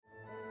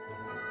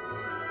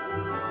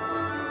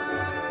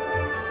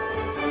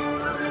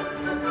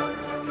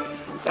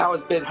That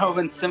was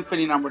Beethoven's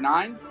Symphony Number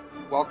 9.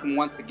 Welcome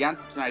once again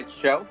to tonight's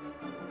show.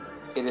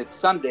 It is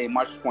Sunday,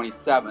 March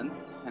 27th,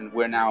 and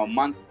we're now a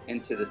month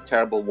into this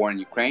terrible war in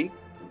Ukraine.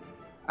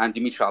 I'm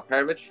Dmitry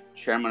Alperovich,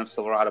 chairman of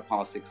Silverado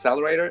Policy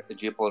Accelerator, a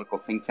geopolitical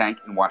think tank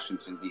in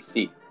Washington,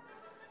 D.C.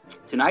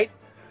 Tonight,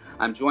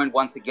 I'm joined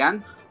once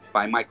again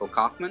by Michael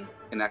Kaufman,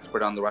 an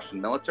expert on the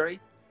Russian military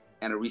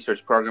and a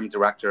research program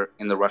director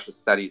in the Russia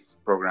Studies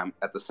program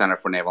at the Center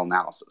for Naval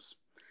Analysis.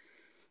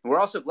 And we're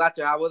also glad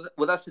to have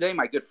with us today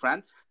my good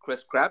friend,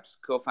 Chris Krebs,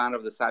 co-founder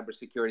of the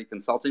cybersecurity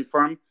consulting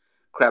firm,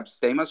 Krebs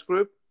Stamos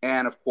Group,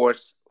 and of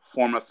course,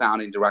 former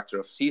founding director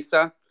of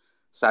CISA,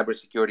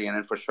 Cybersecurity and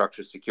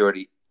Infrastructure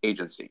Security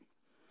Agency.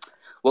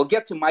 We'll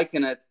get to Mike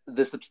and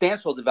the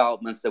substantial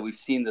developments that we've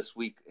seen this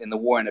week in the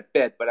war in a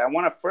bit, but I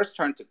want to first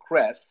turn to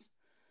Chris.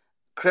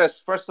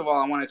 Chris, first of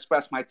all, I want to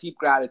express my deep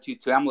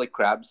gratitude to Emily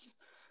Krebs,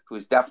 who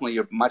is definitely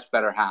your much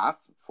better half,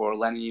 for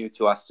lending you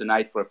to us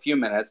tonight for a few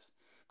minutes,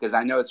 because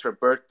I know it's her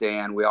birthday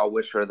and we all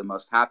wish her the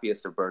most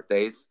happiest of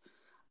birthdays.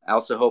 I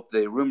also hope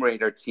the Room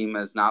Raider team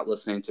is not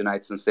listening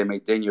tonight, since they may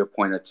ding you a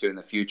point or two in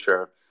the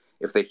future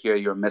if they hear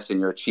you're missing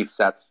your chief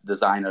sets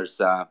designer's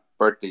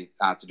birthday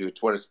to do a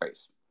Twitter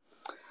space.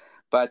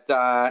 But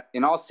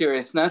in all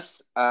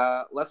seriousness,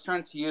 let's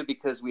turn to you,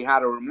 because we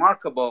had a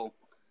remarkable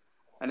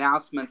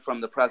announcement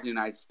from the President of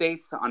the United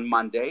States on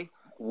Monday,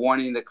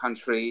 warning the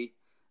country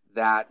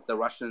that the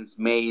Russians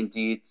may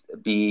indeed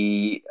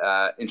be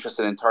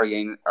interested in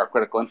targeting our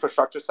critical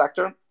infrastructure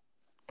sector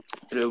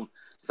through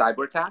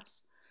cyber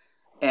attacks.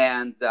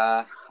 And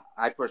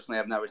I personally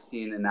have never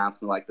seen an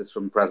announcement like this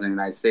from the President of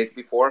the United States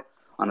before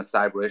on a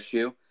cyber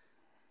issue.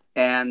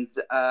 And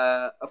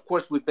of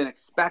course, we've been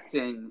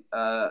expecting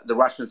the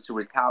Russians to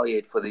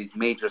retaliate for these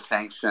major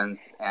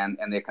sanctions and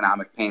the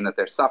economic pain that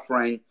they're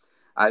suffering.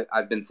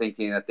 I've been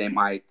thinking that they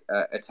might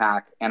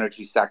attack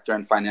energy sector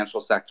and financial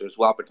sector as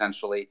well,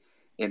 potentially,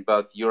 in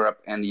both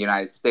Europe and the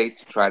United States,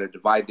 to try to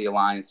divide the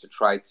alliance, to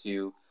try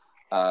to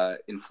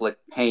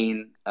inflict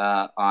pain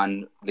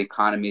on the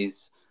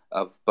economies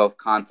of both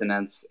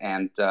continents,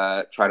 and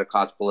try to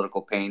cause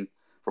political pain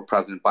for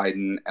President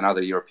Biden and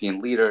other European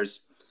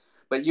leaders.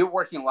 But you're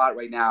working a lot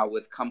right now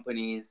with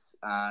companies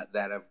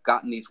that have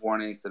gotten these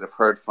warnings, that have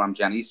heard from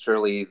Jen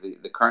Easterly,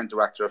 the current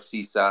director of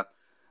CISA,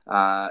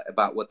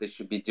 about what they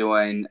should be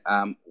doing.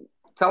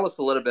 Tell us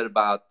a little bit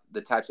about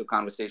the types of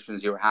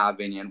conversations you're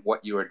having and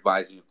what you're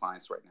advising your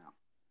clients right now.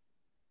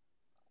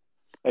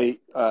 Hey,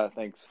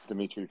 thanks,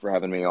 Dimitri, for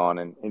having me on.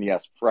 And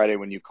yes, Friday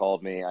when you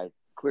called me, I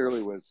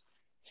clearly was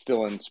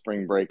still in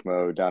spring break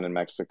mode down in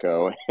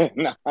Mexico.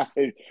 And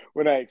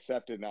when I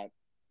accepted, not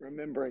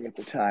remembering at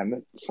the time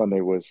that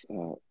Sunday was,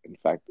 in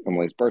fact,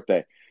 Emily's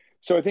birthday.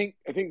 So I think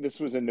this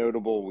was a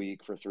notable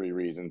week for three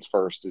reasons.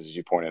 First, as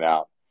you pointed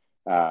out,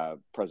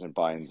 President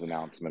Biden's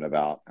announcement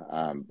about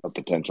a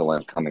potential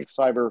incoming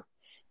cyber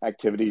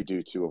activity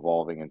due to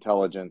evolving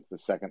intelligence. The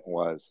second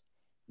was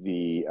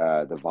the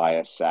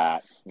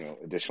Viasat,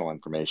 additional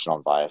information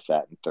on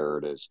Viasat, and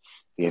third is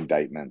the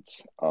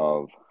indictments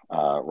of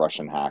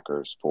Russian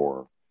hackers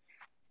for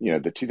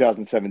the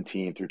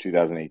 2017 through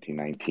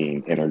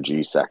 2018-19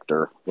 energy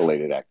sector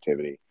related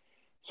activity.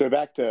 So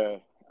back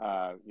to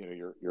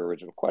your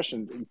original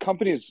question,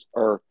 companies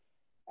are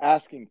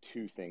asking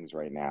two things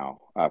right now,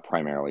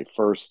 primarily.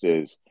 First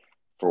is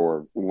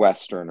for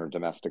Western or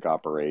domestic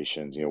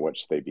operations, what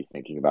should they be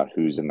thinking about,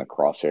 who's in the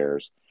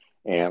crosshairs?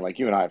 And like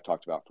you and I have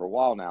talked about for a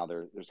while now,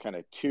 there's kind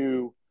of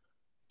two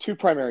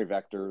primary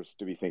vectors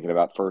to be thinking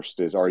about. First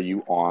is, are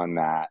you on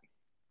that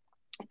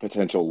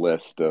potential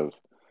list of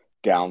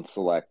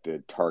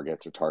down-selected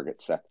targets or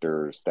target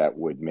sectors that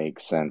would make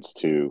sense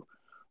to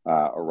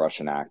a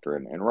Russian actor?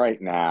 And right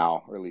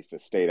now, or at least a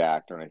state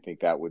actor, and I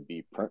think that would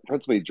be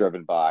principally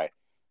driven by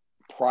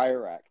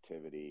prior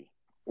activity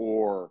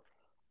or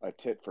a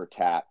tit for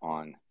tat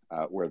on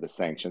where the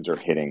sanctions are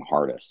hitting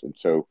hardest. And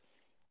so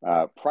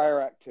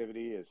prior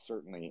activity is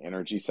certainly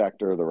energy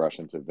sector. The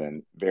Russians have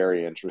been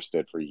very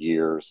interested for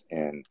years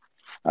in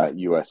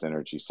U.S.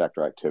 energy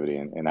sector activity,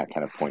 and that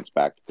kind of points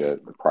back to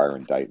the prior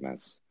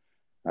indictments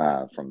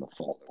from the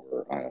fall that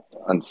were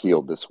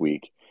unsealed this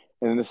week.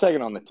 And then the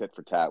second, on the tit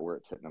for tat, where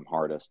it's hitting them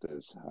hardest,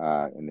 is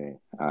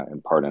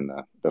in part in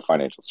the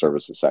financial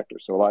services sector.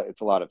 So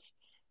it's a lot of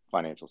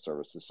financial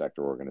services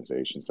sector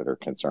organizations that are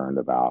concerned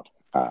about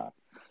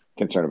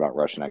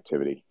Russian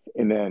activity.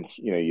 And then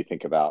you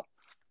think about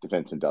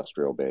defense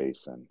industrial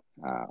base and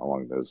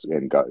along those,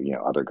 and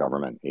other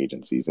government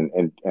agencies.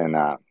 And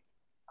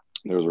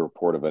there was a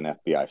report of an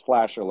FBI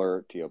flash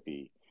alert,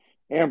 TOP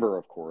Amber,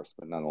 of course,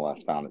 but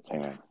nonetheless found its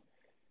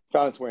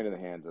way into the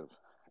hands of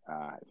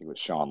I think it was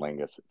Sean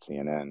Lingus at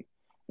CNN,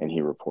 and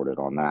he reported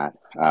on that.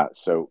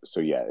 So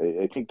yeah,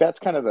 I think that's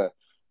kind of the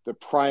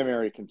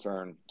primary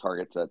concern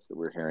target sets that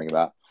we're hearing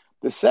about.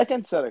 The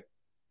second set of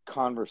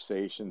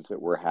conversations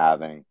that we're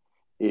having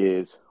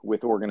is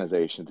with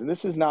organizations, and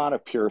this is not a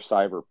pure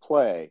cyber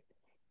play.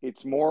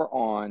 It's more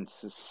on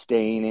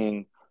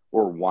sustaining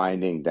or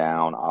winding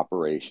down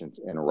operations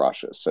in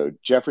Russia. So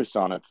Jeffrey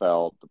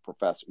Sonnenfeld, the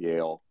professor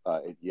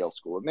at Yale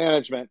School of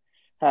Management,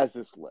 has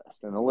this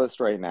list. And the list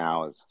right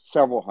now is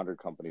several hundred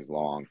companies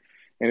long.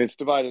 And it's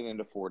divided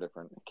into four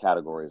different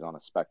categories on a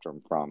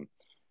spectrum from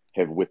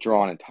have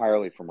withdrawn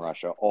entirely from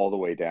Russia all the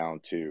way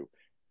down to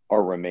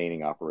our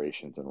remaining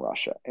operations in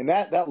Russia. And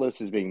that list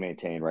is being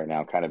maintained right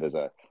now kind of as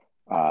a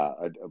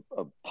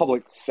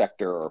public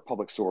sector or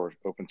public source,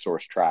 open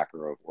source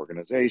tracker of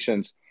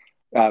organizations.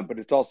 But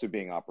it's also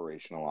being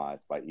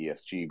operationalized by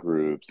ESG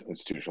groups,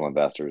 institutional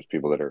investors,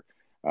 people that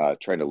are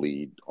trying to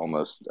lead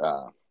almost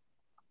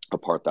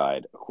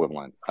apartheid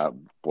equivalent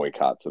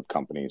boycotts of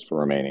companies for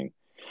remaining.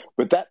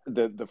 But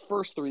the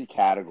first three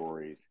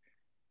categories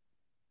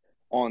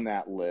on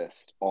that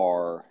list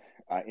are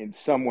in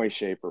some way,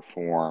 shape, or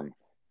form,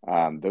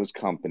 those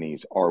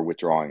companies are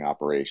withdrawing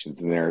operations,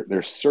 and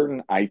there's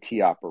certain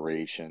IT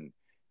operation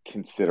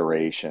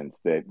considerations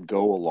that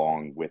go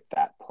along with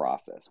that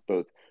process,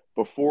 both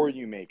before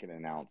you make an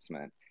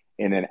announcement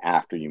and then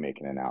after you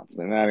make an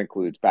announcement. And that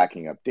includes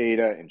backing up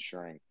data,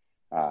 ensuring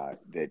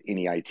that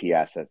any IT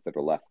assets that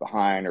are left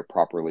behind are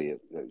properly,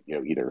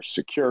 either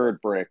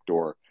secured, bricked,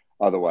 or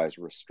otherwise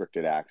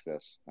restricted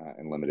access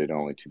and limited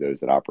only to those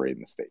that operate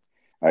in the state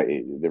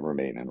that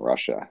remain in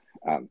Russia.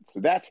 So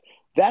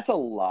that's a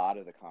lot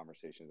of the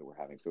conversations that we're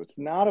having. So it's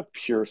not a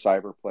pure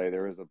cyber play.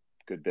 There is a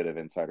good bit of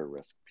insider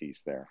risk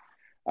piece there.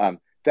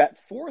 That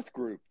fourth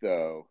group,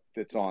 though,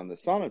 that's on the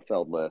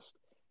Sonnenfeld list,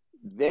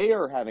 they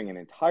are having an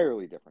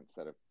entirely different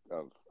set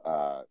of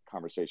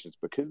conversations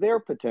because they're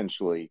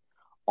potentially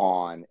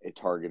on a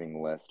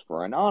targeting list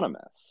for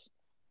Anonymous,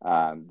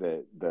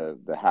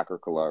 the hacker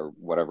or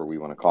whatever we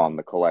want to call them,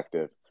 the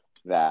collective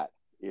that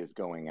is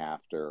going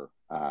after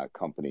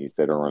companies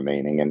that are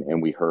remaining.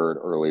 And we heard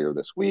earlier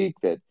this week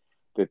that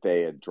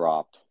they had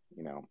dropped,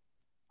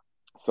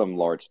 some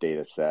large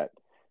data set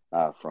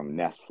from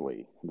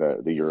Nestle,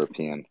 the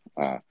European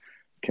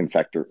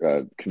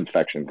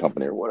confection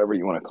company, or whatever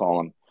you want to call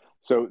them.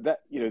 So that,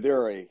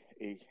 there are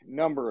a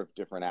number of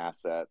different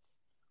assets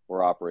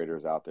or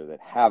operators out there that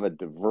have a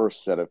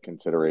diverse set of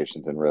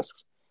considerations and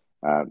risks.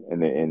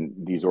 And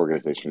these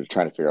organizations are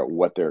trying to figure out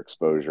what their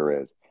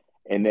exposure is.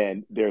 And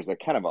then there's a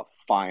kind of a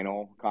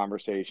final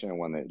conversation, and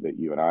one that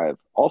you and I have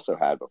also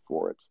had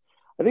before.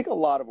 I think a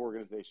lot of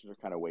organizations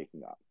are kind of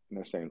waking up, and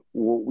they're saying,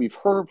 well, we've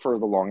heard for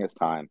the longest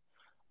time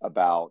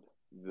about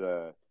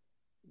the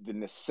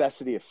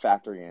necessity of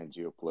factoring in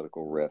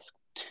geopolitical risk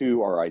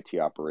to our IT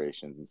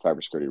operations and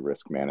cybersecurity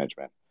risk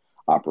management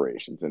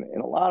operations. And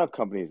a lot of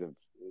companies have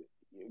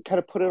kind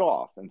of put it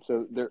off. And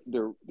so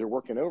they're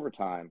working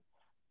overtime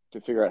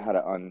to figure out how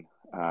to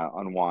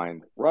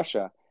unwind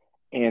Russia.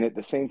 And at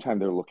the same time,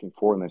 they're looking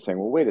forward and they're saying,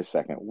 well, wait a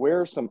second,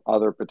 where are some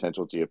other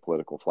potential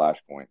geopolitical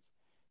flashpoints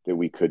that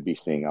we could be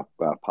seeing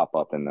pop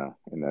up in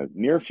the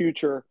near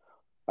future,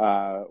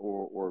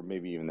 or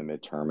maybe even the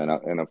midterm?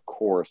 And of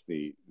course,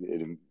 the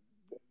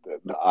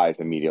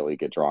eyes immediately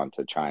get drawn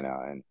to China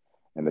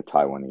and the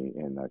Taiwanese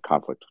and the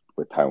conflict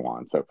with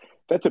Taiwan. So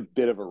that's a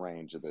bit of a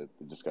range of the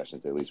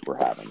discussions, at least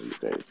we're having these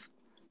days.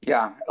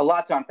 Yeah, a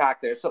lot to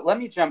unpack there. So let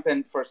me jump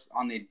in first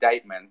on the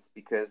indictments,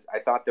 because I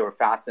thought they were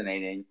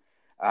fascinating.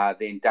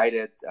 They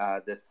indicted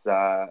this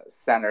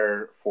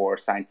Center for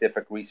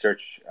Scientific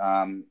Research,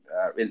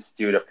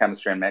 Institute of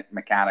Chemistry and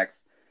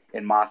Mechanics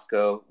in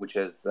Moscow, which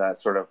is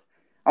sort of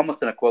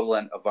almost an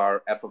equivalent of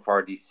our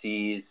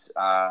FFRDCs,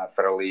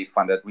 federally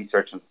funded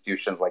research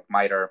institutions like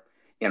MITRE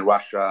in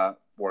Russia,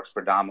 works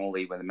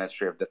predominantly with the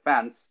Ministry of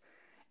Defense.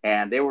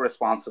 And they were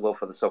responsible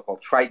for the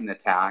so-called Triton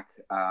attack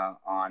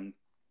on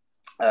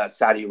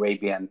Saudi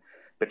Arabian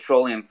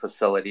petroleum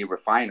facility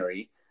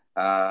refinery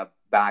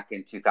back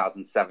in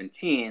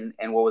 2017.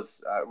 And what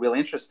was really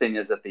interesting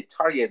is that they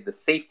targeted the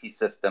safety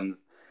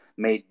systems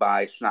made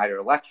by Schneider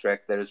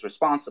Electric that is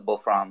responsible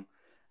from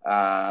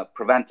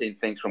preventing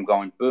things from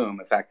going boom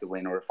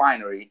effectively in a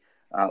refinery,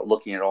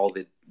 looking at all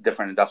the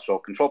different industrial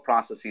control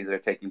processes that are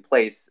taking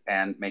place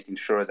and making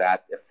sure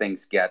that if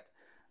things get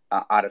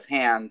out of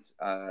hand,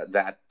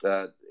 that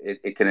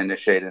it can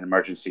initiate an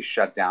emergency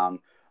shutdown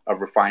of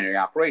refinery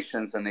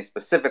operations. And they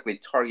specifically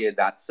targeted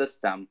that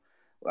system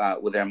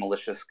with their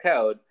malicious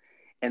code.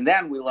 And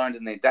then we learned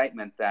in the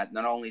indictment that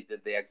not only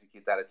did they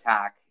execute that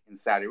attack in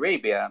Saudi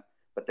Arabia,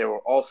 but they were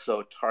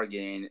also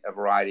targeting a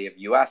variety of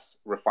U.S.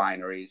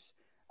 refineries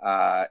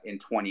in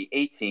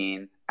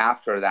 2018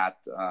 after that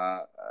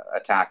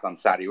attack on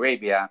Saudi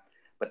Arabia,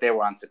 but they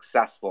were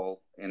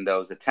unsuccessful in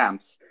those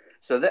attempts.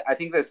 So I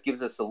think this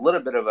gives us a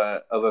little bit of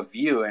a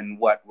view in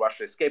what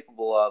Russia is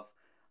capable of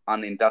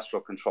on the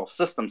industrial control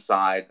system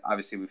side.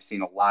 Obviously, we've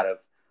seen a lot of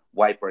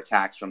wiper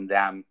attacks from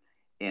them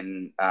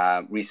in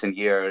recent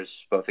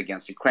years, both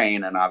against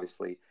Ukraine and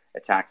obviously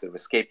attacks that have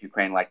escaped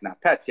Ukraine like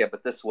NotPetya.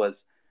 But this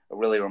was a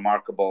really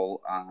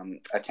remarkable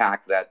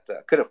attack that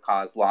could have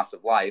caused loss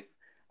of life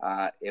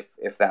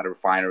if that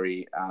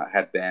refinery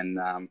had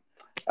been,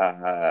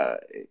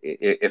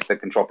 if the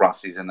control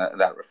processes in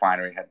that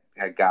refinery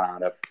had gone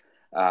out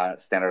of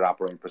standard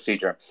operating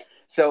procedure.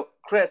 So,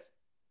 Chris,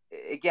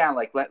 again,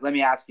 let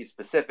me ask you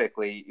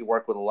specifically. You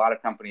work with a lot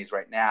of companies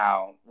right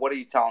now. What are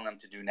you telling them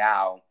to do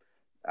now?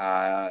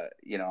 I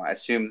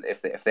assume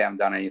if they haven't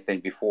done anything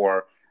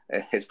before,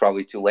 it's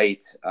probably too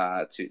late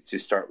to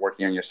start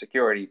working on your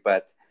security.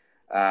 But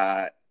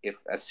if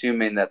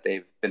assuming that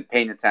they've been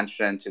paying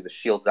attention to the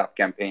Shields Up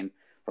campaign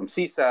from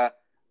CISA,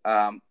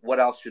 what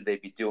else should they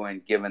be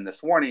doing given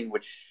this warning,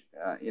 which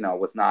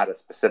was not a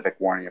specific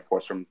warning, of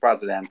course, from the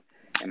president?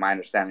 And my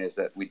understanding is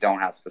that we don't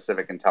have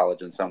specific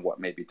intelligence on what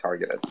may be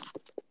targeted.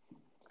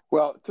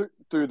 Well,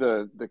 through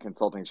the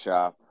consulting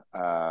shop,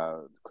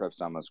 Krebs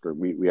Damos Group,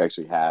 we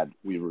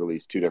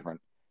released two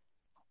different.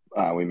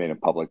 We made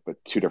it public,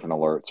 but two different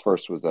alerts.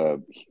 First was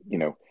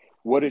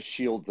what does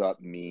Shields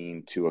Up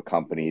mean to a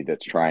company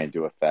that's trying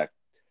to affect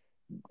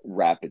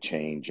rapid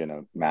change in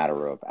a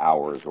matter of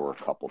hours or a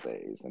couple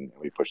days? And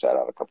we pushed that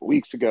out a couple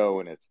weeks ago,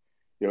 and it's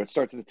it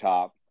starts at the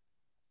top,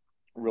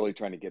 really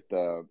trying to get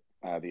the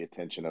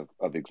attention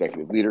of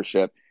executive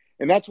leadership,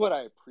 and that's what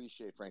I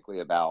appreciate, frankly,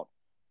 about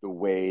the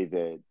way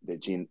that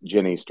Jen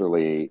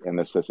Easterly and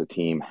the CISA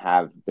team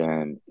have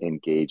been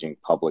engaging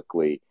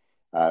publicly,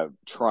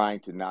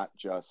 trying to not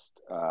just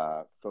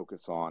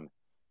focus on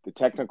the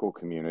technical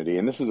community.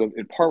 And this is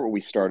in part what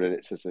we started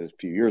at CISA a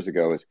few years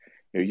ago is,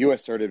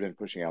 U.S. CERT had been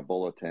pushing out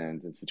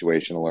bulletins and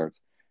situation alerts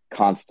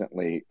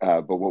constantly.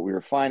 But what we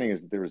were finding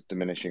is that there was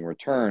diminishing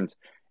returns,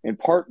 in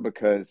part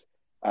because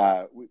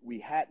we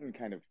hadn't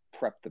kind of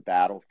prepped the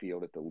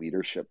battlefield at the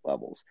leadership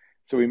levels.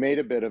 So we made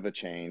a bit of a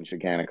change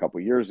again a couple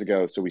of years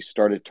ago. So we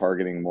started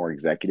targeting more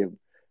executive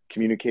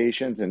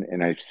communications,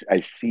 and I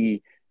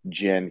see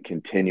Jen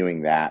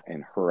continuing that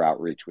in her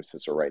outreach with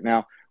CISA right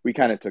now. We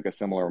kind of took a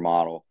similar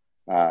model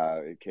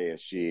at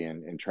KSG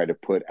and tried to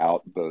put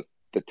out both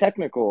the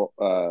technical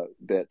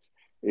bits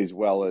as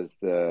well as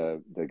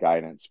the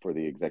guidance for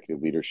the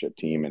executive leadership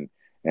team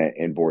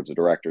and boards of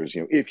directors.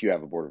 If you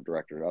have a board of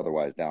directors,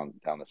 otherwise down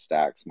the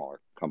stack, smaller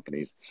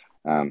companies.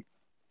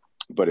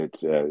 But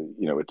it's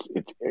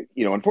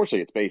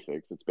unfortunately it's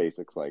basics. It's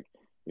basics like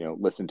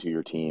listen to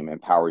your team,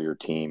 empower your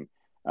team.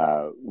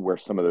 Where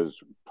some of those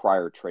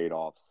prior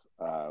trade-offs,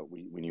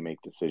 when you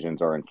make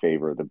decisions, are in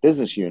favor of the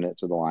business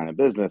units or the line of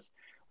business,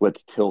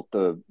 let's tilt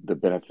the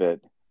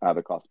benefit,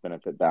 the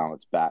cost-benefit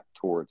balance back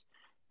towards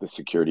the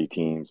security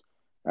teams.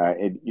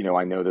 I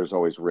know there's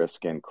always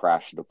risk in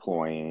crash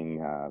deploying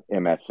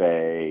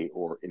MFA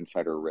or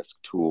insider risk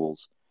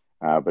tools,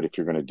 but if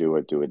you're going to do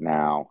it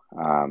now,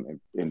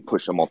 and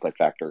push a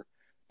multi-factor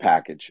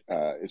package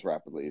as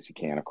rapidly as you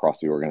can across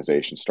the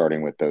organization,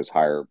 starting with those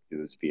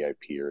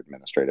VIP or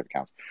administrative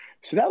accounts.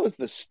 So that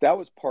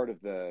was part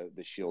of the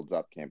Shields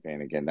Up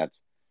campaign. Again,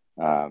 that's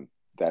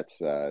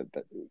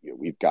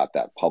we've got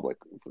that public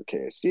for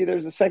KSG.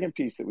 There's a second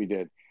piece that we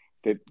did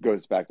that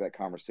goes back to that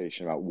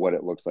conversation about what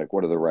it looks like.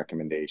 What are the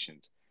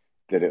recommendations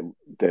that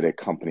a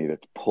company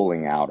that's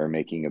pulling out or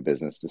making a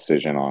business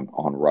decision on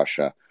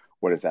Russia?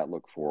 What does that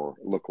look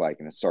like?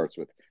 And it starts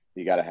with,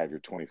 you got to have your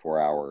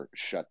 24-hour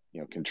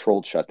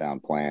controlled shutdown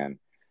plan,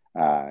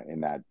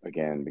 and that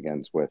again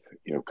begins with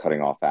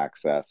cutting off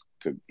access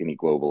to any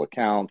global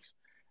accounts,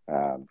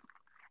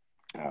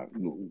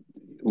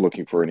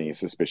 looking for any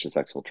suspicious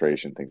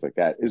exfiltration, things like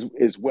that,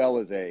 as well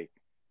as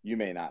you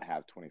may not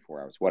have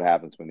 24 hours. What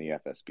happens when the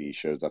FSB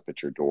shows up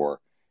at your door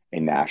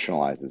and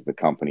nationalizes the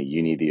company?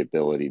 You need the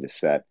ability to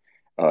set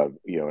an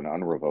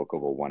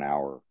unrevocable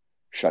 1-hour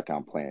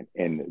shutdown plan.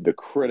 And the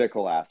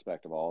critical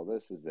aspect of all of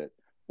this is that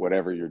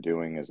whatever you're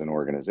doing as an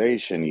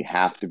organization, you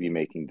have to be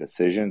making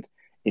decisions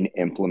in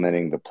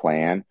implementing the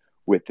plan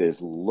with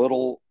as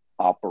little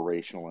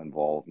operational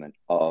involvement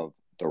of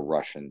the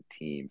Russian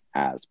team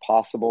as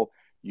possible.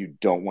 You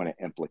don't want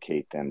to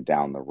implicate them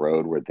down the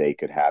road where they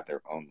could have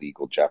their own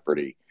legal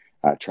jeopardy.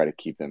 Try to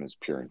keep them as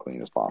pure and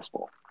clean as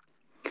possible.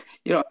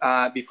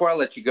 Before I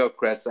let you go,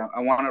 Chris,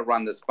 I want to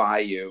run this by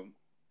you.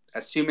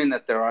 Assuming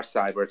that there are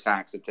cyber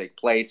attacks that take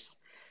place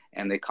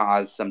and they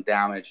cause some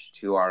damage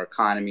to our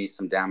economy,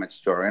 some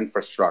damage to our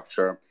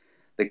infrastructure,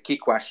 the key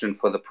question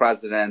for the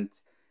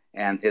president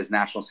and his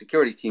national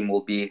security team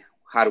will be,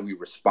 how do we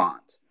respond?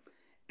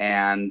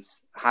 And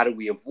how do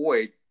we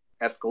avoid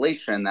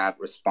escalation in that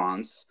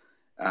response?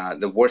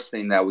 The worst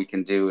thing that we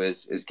can do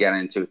is get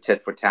into a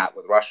tit for tat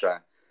with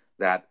Russia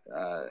that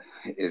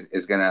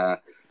is going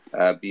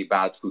to be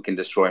about who can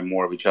destroy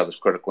more of each other's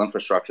critical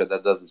infrastructure.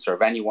 That doesn't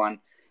serve anyone.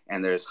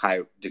 And there's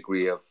high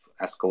degree of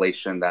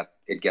escalation that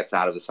it gets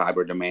out of the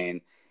cyber domain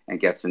and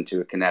gets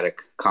into a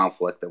kinetic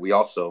conflict that we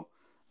also,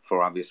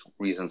 for obvious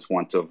reasons,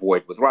 want to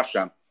avoid with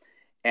Russia.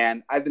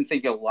 And I've been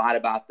thinking a lot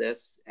about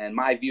this. And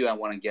my view, I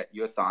want to get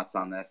your thoughts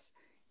on this,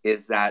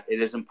 is that it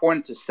is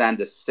important to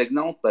send a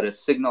signal, but a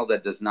signal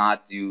that does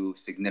not do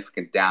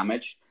significant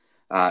damage,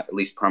 at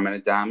least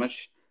permanent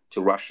damage,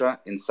 to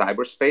Russia in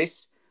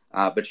cyberspace,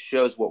 but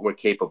shows what we're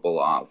capable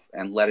of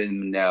and letting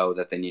them know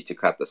that they need to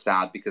cut this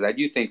out. Because I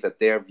do think that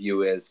their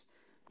view is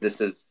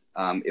this is,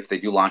 if they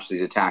do launch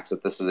these attacks,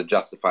 that this is a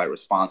justified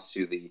response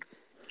to the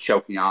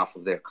choking off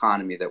of the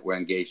economy that we're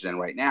engaged in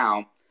right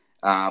now.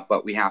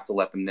 But we have to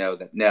let them know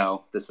that,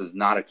 no, this is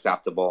not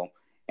acceptable,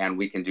 and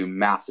we can do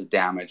massive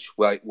damage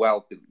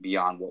well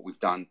beyond what we've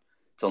done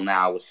till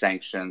now with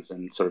sanctions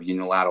and sort of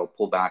unilateral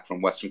pullback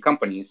from Western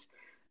companies.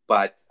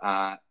 But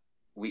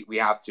we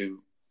have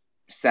to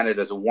send it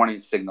as a warning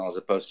signal as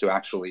opposed to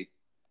actually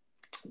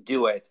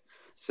do it.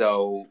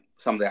 So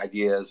some of the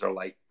ideas are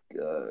like,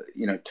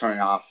 turning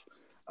off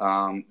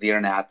the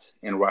internet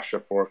in Russia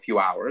for a few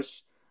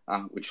hours,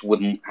 which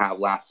wouldn't have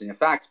lasting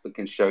effects, but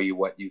can show you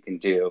what you can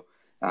do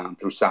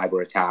through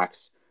cyber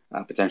attacks,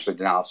 potentially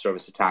denial of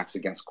service attacks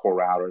against core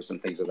routers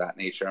and things of that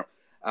nature.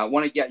 I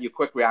want to get your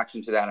quick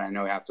reaction to that. I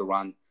know you have to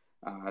run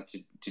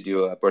to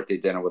do a birthday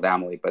dinner with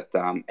Emily, but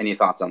any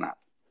thoughts on that?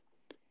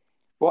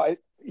 Well,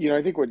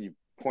 I think what you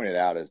pointed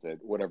out is that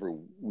whatever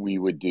we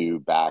would do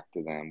back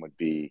to them would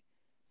be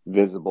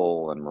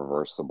visible and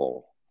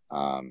reversible,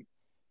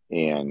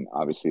 and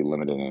obviously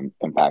limited in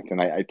impact.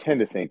 And I tend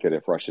to think that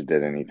if Russia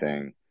did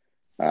anything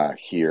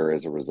here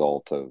as a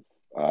result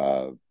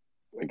of,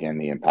 again,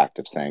 the impact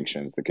of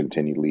sanctions, the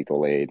continued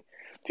lethal aid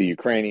to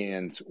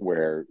Ukrainians,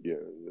 where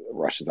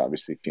Russia's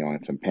obviously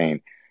feeling some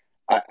pain,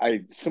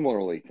 I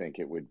similarly think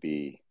it would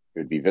be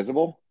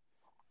visible,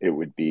 it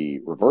would be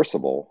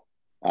reversible,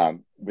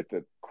 with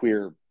the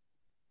clear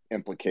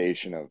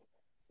implication of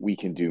we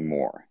can do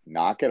more,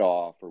 knock it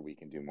off, or we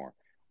can do more.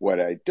 What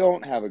I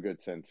don't have a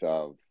good sense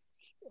of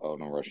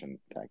on a Russian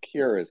attack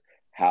here is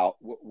how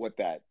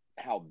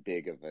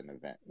big of an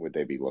event would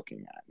they be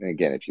looking at? And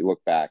again, if you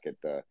look back at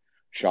the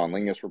Sean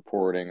Lingus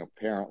reporting,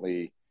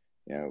 apparently,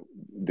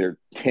 there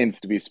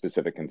tends to be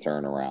specific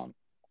concern around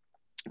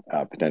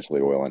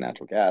potentially oil and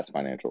natural gas,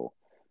 financial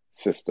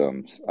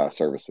systems,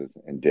 services,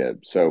 and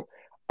DIB. So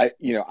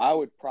I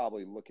would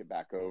probably look it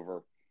back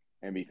over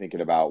and be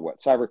thinking about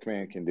what Cyber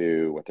Command can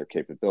do, what their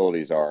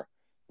capabilities are,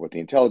 what the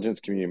intelligence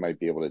community might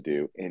be able to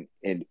do, and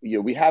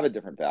we have a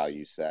different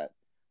value set.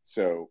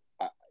 So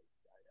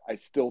I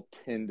still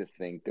tend to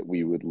think that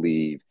we would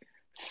leave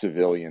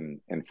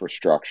civilian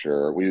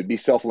infrastructure. We would be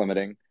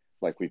self-limiting,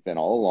 like we've been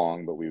all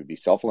along, but we would be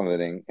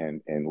self-limiting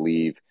and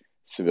leave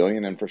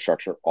civilian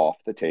infrastructure off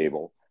the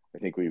table. I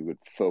think we would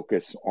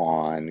focus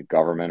on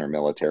government or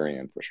military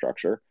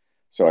infrastructure.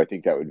 So I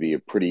think that would be a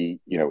pretty,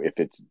 if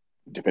it's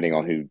depending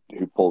on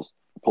who pulls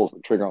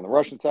the trigger on the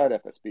Russian side,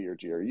 FSB or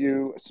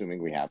GRU,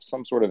 assuming we have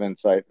some sort of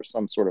insight or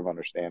some sort of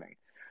understanding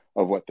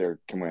of what their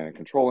command and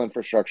control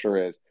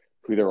infrastructure is,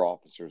 who their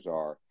officers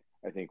are.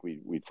 I think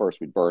we'd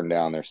burn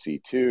down their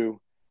C2.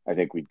 I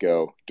think we'd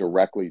go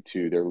directly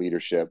to their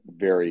leadership,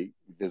 very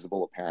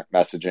visible, apparent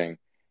messaging.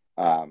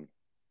 And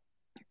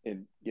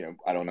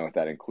I don't know if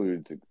that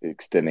includes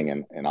extending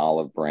an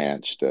olive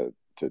branch to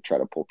try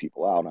to pull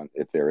people out on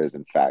if there is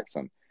in fact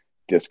some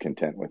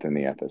discontent within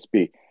the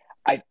FSB.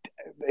 I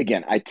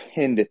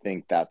tend to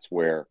think that's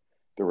where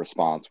the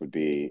response would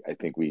be. I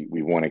think we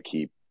want to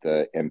keep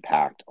the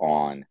impact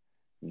on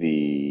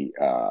the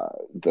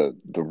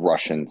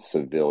Russian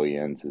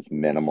civilians as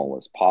minimal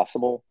as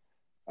possible.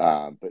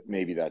 But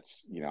maybe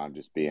that's, I'm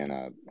just being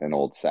an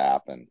old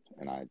sap, and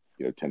I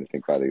tend to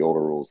think by the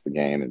older rules of the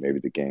game, and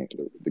maybe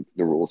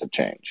the rules have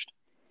changed.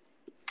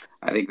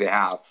 I think they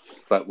have,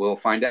 but we'll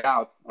find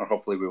out, or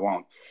hopefully we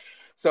won't.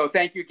 So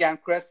thank you again,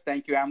 Chris.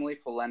 Thank you, Emily,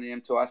 for lending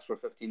him to us for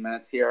 15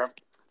 minutes here.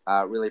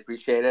 Really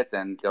appreciate it,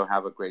 and go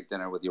have a great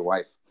dinner with your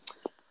wife.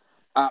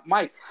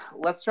 Mike,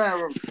 let's turn it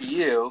over to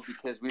you,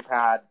 because we've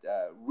had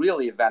a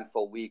really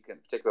eventful week, in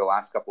particular the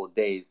last couple of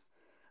days,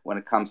 when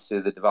it comes to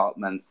the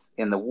developments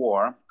in the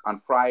war. On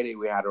Friday,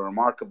 we had a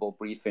remarkable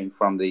briefing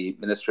from the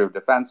Ministry of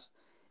Defense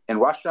in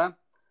Russia,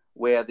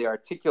 where they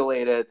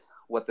articulated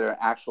what their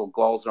actual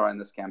goals are in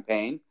this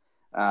campaign.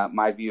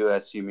 My view, I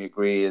assume you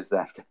agree, is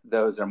that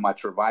those are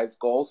much revised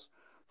goals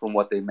from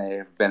what they may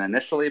have been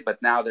initially,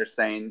 but now they're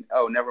saying,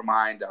 oh, never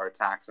mind our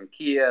attacks on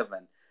Kiev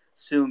and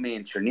Sumy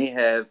and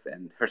Chernihiv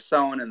and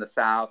Kherson in the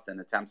south and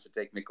attempts to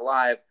take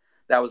Mykolaiv.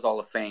 That was all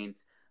a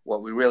feint.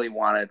 What we really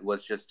wanted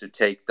was just to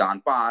take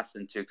Donbass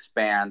and to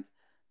expand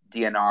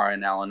DNR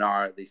and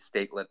LNR, these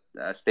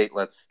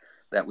statelets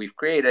that we've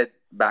created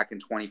back in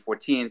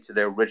 2014, to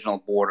their original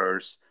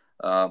borders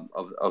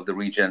of the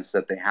regions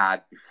that they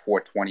had before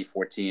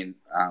 2014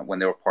 when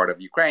they were part of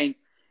Ukraine.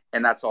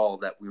 And that's all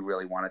that we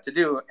really wanted to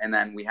do. And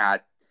then we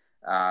had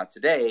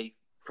today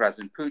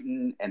President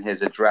Putin, in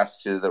his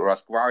address to the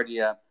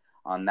Rosgvardia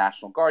on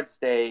National Guard's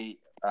Day,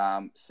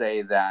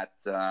 say that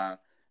the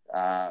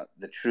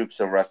troops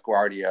of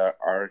Rosgvardia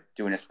are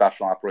doing a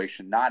special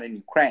operation not in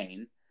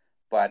Ukraine,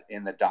 but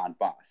in the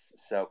Donbass.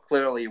 So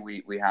clearly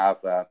we have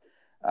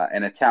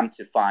an attempt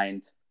to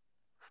find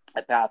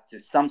a path to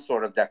some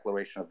sort of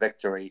declaration of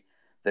victory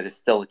that is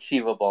still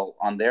achievable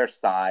on their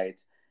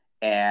side,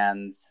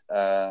 and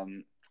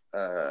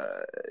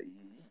a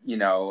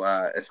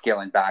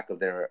scaling back of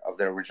their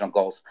original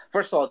goals.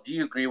 First of all, do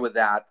you agree with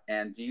that?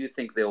 And do you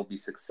think they will be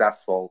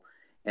successful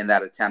in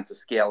that attempt to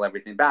scale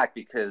everything back?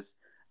 Because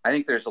I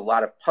think there's a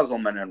lot of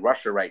puzzlement in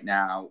Russia right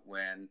now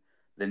when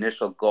the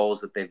initial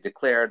goals that they've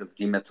declared of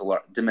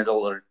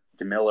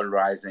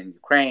demilitarizing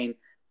Ukraine,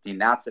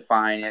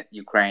 denazifying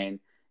Ukraine,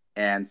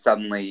 and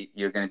suddenly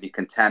you're going to be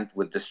content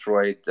with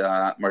destroyed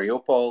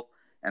Mariupol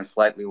and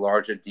slightly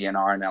larger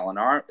DNR and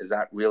LNR. Is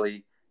that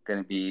really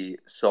going to be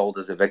sold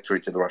as a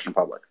victory to the Russian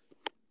public?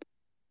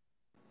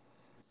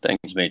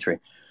 Thanks, Dmitry.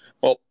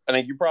 Well, I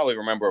think you probably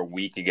remember a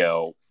week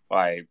ago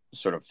I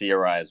sort of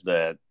theorized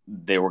that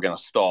they were going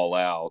to stall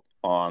out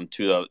on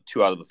two out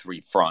of the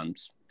three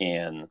fronts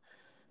in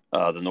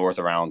the north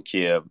around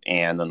Kiev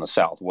and in the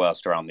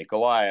southwest around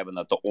Mykolaiv, and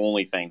that the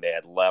only thing they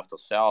had left to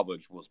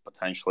salvage was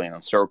potentially an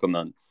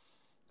encirclement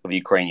of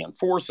Ukrainian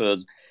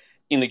forces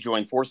in the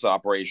joint forces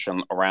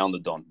operation around the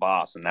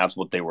Donbass, and that's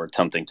what they were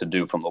attempting to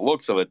do. From the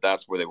looks of it,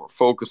 that's where they were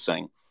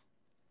focusing.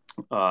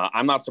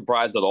 I'm not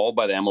surprised at all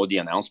by the MOD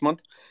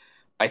announcement.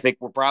 I think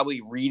we're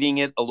probably reading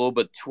it a little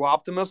bit too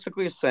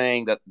optimistically,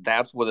 saying that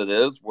that's what it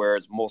is,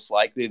 whereas most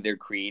likely they're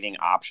creating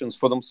options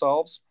for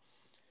themselves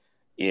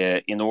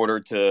in order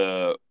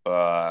to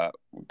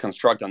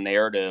construct a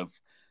narrative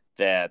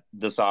that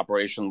this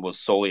operation was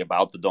solely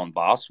about the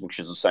Donbass, which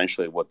is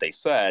essentially what they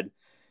said,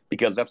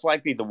 because that's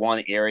likely the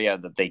one area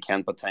that they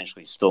can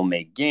potentially still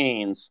make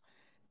gains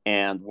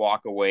and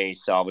walk away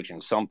salvaging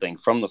something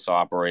from this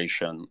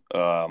operation,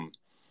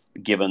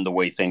 given the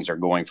way things are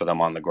going for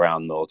them on the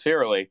ground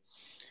militarily.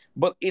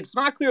 But it's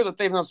not clear that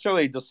they've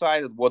necessarily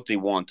decided what they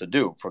want to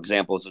do. For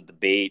example, there's a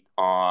debate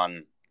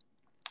on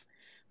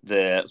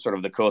the sort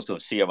of the coast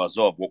of Sea of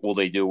Azov. What will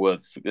they do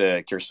with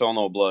Kherson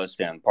Oblast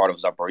and part of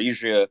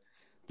Zaporizhia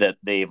that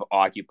they've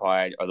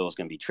occupied? Are those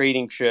going to be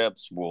trading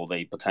ships? Will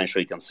they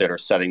potentially consider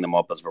setting them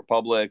up as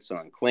republics and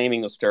then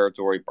claiming this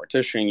territory,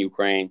 partitioning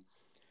Ukraine?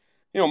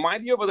 My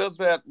view of it is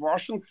that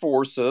Russian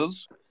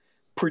forces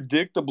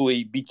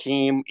predictably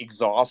became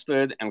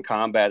exhausted and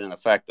combat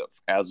ineffective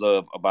as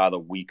of about a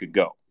week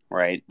ago,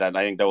 right? I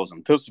think that was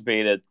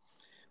anticipated.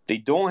 They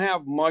don't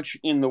have much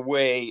in the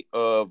way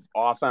of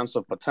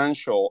offensive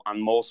potential on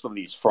most of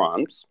these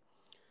fronts.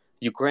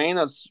 Ukraine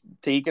has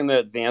taken the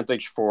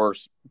advantage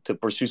to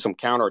pursue some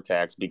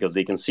counterattacks because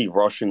they can see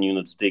Russian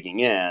units digging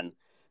in.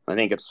 I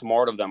think it's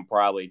smart of them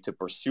probably to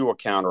pursue a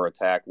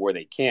counterattack where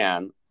they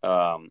can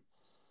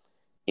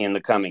in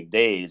the coming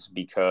days,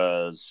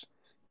 because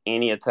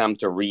any attempt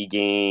to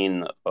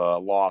regain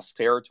lost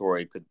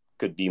territory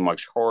could be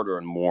much harder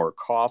and more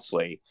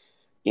costly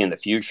in the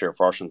future if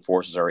Russian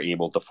forces are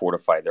able to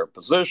fortify their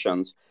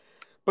positions.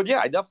 But yeah,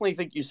 I definitely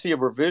think you see a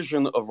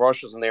revision of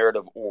Russia's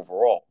narrative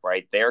overall,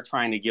 right? They're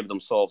trying to give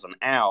themselves an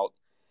out.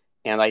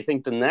 And I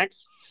think the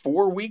next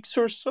 4 weeks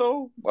or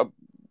so,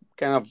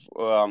 kind of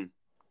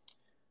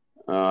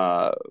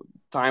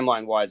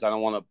timeline-wise, I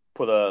don't want to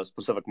put a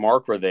specific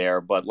marker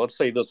there, but let's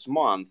say this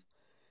month,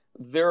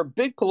 there are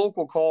big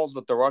political calls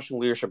that the Russian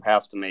leadership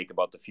has to make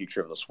about the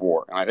future of this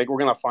war. And I think we're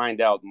going to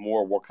find out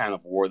more what kind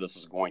of war this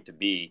is going to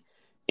be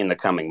in the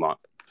coming month.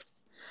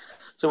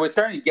 So we're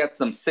starting to get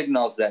some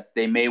signals that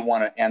they may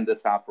want to end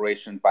this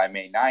operation by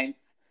May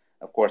 9th.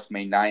 Of course,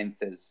 May 9th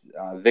is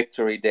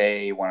Victory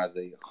Day, one of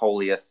the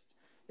holiest,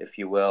 if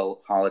you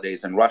will,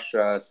 holidays in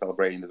Russia,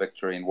 celebrating the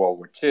victory in World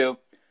War II,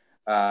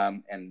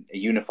 and a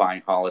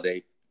unifying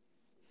holiday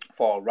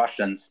for all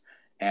Russians.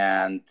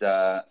 And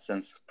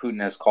since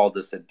Putin has called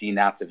this a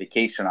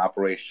denazification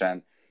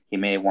operation, he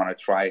may want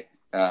to try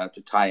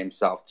to tie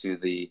himself to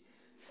the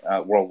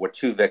World War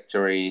II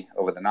victory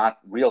over the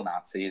real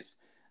Nazis,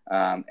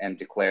 and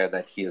declare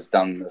that he has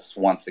done this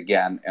once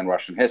again in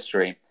Russian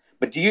history.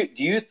 But do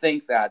you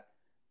think that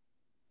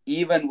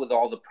even with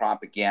all the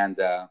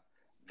propaganda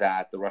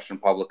that the Russian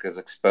public is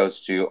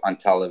exposed to on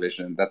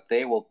television, that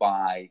they will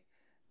buy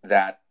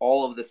that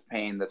all of this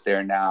pain that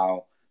they're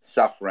now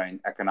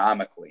suffering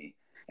economically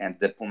and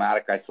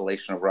diplomatic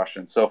isolation of Russia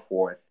and so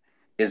forth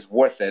is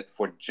worth it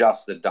for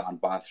just the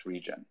Donbass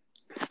region?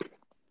 I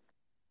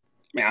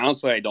mean,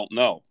 honestly, I don't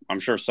know. I'm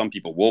sure some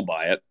people will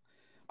buy it.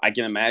 I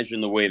can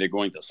imagine the way they're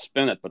going to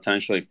spin it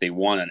potentially if they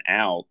want an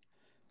out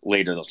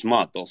later this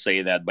month. They'll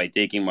say that by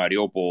taking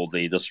Mariupol,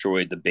 they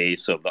destroyed the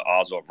base of the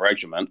Azov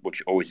regiment,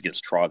 which always gets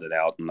trotted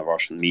out in the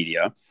Russian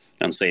media,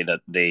 and say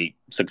that they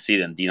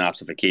succeeded in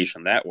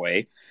denazification that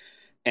way.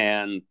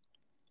 And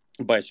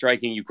by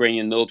striking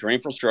Ukrainian military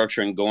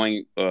infrastructure and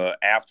going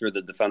after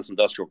the defense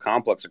industrial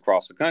complex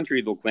across the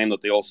country, they'll claim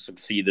that they also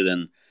succeeded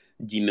in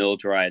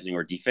demilitarizing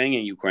or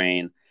defanging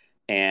Ukraine,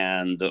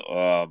 and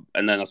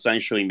then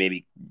essentially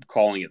maybe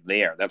calling it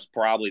there. That's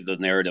probably the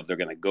narrative they're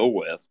going to go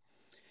with.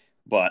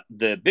 But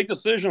the big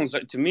decisions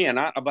to me are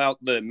not about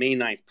the May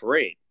 9th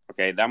parade.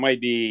 Okay, that might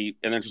be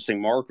an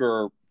interesting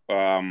marker.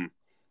 To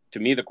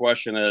me, the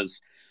question is,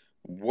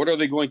 what are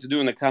they going to do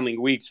in the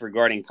coming weeks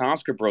regarding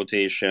conscript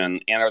rotation,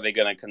 and are they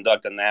going to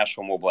conduct a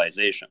national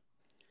mobilization?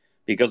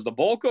 Because the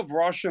bulk of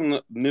Russian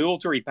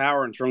military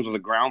power in terms of the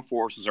ground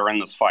forces are in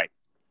this fight.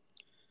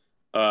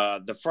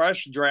 The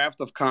fresh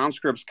draft of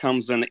conscripts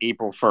comes in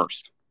April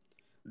 1st.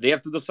 They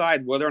have to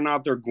decide whether or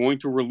not they're going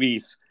to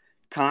release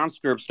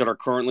conscripts that are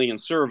currently in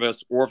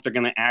service, or if they're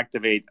going to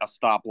activate a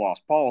stop-loss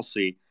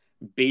policy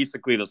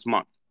basically this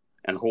month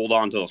and hold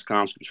on to those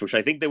conscripts, which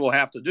I think they will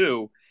have to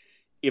do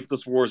if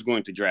this war is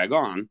going to drag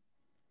on.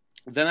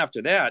 Then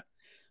after that,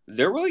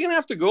 they're really going to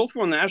have to go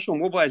through a national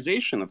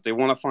mobilization if they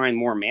want to find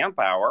more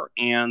manpower.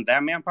 And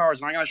that manpower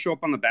is not going to show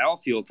up on the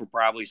battlefield for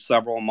probably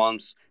several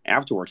months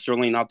afterwards,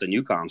 certainly not the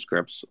new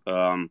conscripts.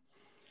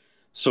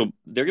 So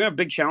they're going to have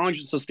big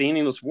challenges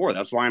sustaining this war.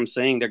 That's why I'm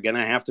saying they're going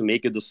to have to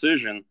make a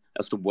decision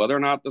as to whether or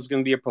not there's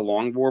going to be a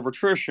prolonged war of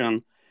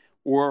attrition,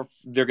 or if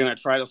they're going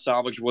to try to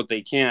salvage what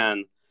they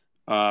can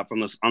from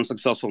this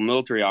unsuccessful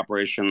military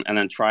operation and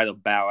then try to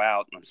bow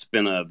out and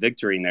spin a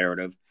victory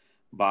narrative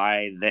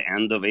by the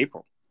end of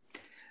April.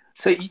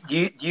 So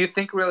do you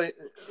think really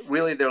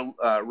they're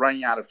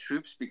running out of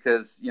troops,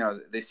 because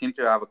they seem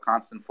to have a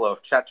constant flow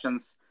of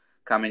Chechens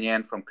coming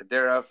in from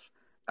Kadyrov.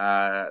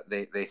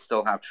 They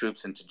still have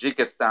troops in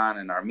Tajikistan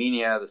and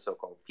Armenia, the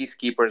so-called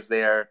peacekeepers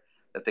there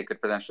that they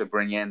could potentially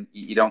bring in.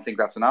 You don't think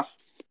that's enough?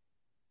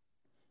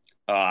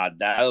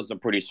 That is a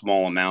pretty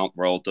small amount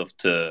relative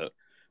to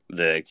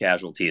the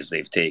casualties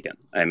they've taken.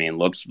 I mean,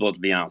 let's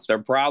be honest. They're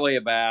probably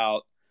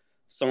about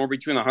somewhere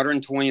between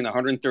 120 and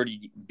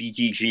 130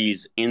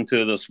 BTGs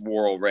into this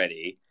war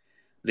already.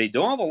 They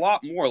don't have a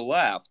lot more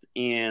left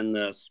in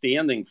the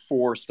standing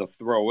force to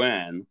throw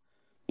in.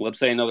 Let's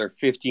say another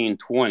 15,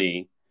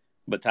 20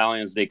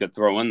 battalions they could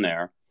throw in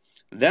there.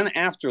 Then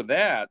after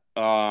that,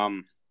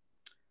 there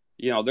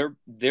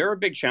are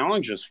big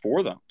challenges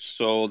for them.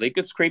 So they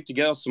could scrape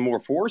together some more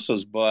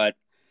forces. But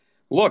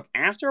look,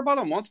 after about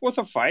a month worth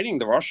of fighting,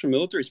 the Russian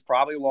military's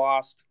probably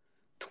lost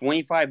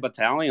 25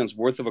 battalions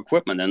worth of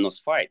equipment in this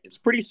fight. It's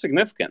pretty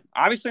significant.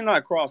 Obviously not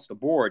across the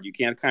board. You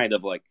can't kind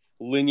of like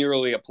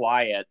linearly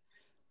apply it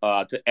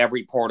to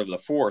every part of the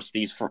force.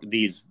 These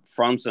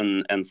fronts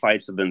and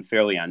fights have been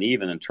fairly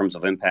uneven in terms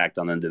of impact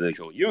on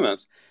individual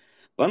units.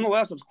 But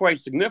nonetheless, it's quite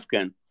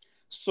significant.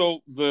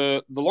 So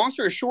the long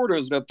story short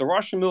is that the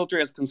Russian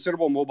military has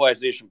considerable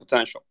mobilization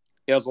potential.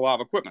 It has a lot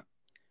of equipment.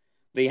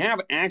 They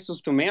have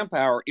access to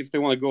manpower if they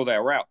want to go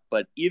that route,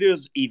 but it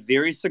is a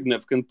very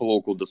significant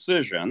political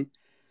decision.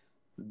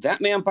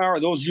 That manpower,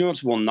 those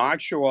units will not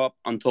show up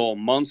until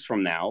months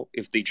from now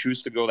if they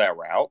choose to go that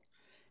route.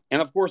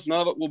 And of course,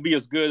 none of it will be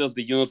as good as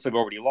the units they've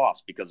already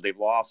lost, because they've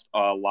lost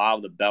a lot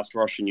of the best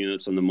Russian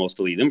units and the most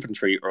elite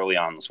infantry early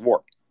on in this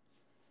war.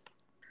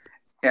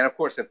 And of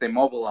course, if they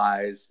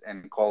mobilize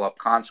and call up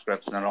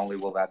conscripts, not only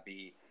will that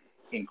be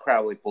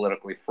incredibly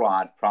politically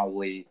fraught,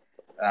 probably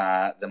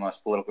the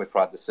most politically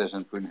fraught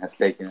decision Putin has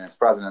taken in his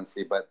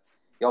presidency, but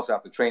you also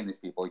have to train these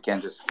people. You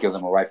can't just give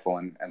them a rifle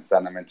and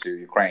send them into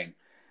Ukraine.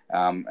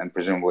 And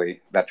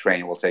presumably that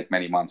training will take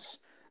many months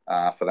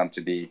for them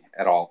to be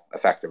at all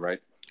effective, right?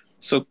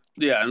 So,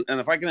 yeah, and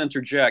if I can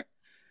interject,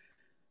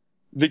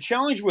 the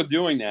challenge with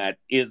doing that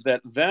is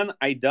that then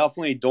I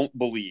definitely don't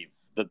believe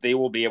that they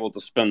will be able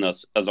to spin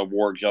this as a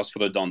war just for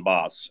the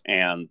Donbass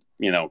and,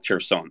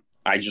 Kherson.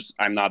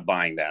 I'm not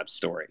buying that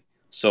story.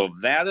 So if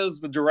that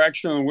is the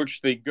direction in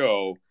which they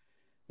go,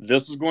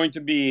 this is going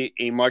to be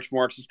a much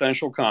more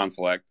existential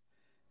conflict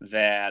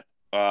that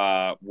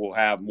will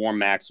have more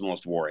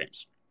maximalist war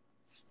aims.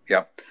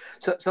 Yeah.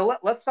 So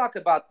let's talk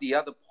about the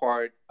other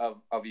part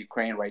of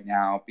Ukraine right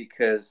now,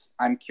 because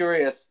I'm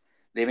curious.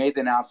 They made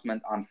the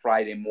announcement on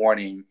Friday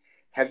morning.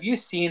 Have you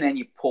seen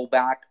any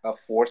pullback of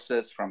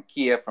forces from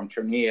Kiev, from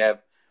Chernihiv,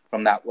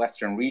 from that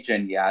western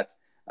region yet?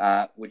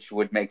 Which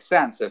would make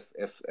sense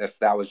if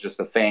that was just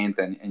a feint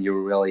and you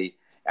were really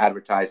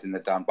advertising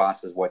that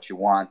Donbass is what you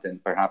want,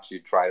 and perhaps you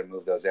try to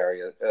move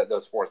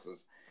those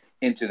forces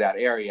into that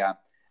area.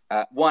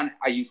 One,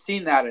 are you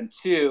seeing that? And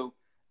two,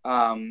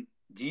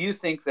 do you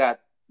think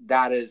that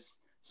is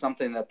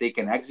something that they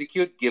can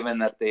execute, given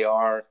that they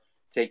are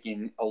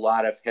taking a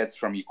lot of hits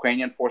from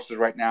Ukrainian forces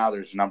right now?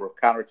 There's a number of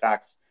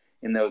counterattacks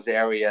in those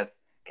areas.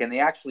 Can they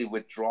actually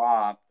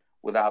withdraw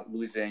without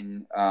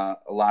losing a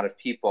lot of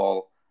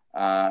people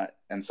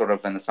and sort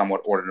of in a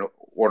somewhat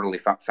orderly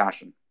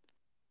fashion?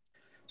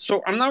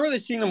 So I'm not really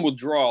seeing them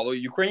withdraw, although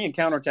Ukrainian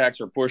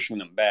counterattacks are pushing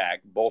them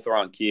back, both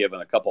around Kiev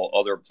and a couple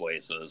other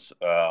places.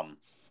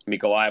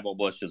 Mykolaiv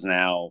Oblast is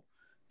now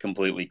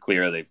completely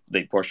clear.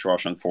 They pushed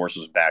Russian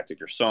forces back to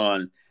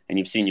Kherson, and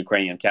you've seen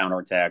Ukrainian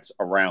counterattacks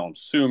around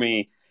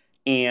Sumy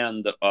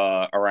and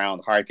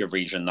around Kharkiv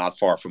region, not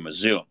far from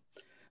Izum.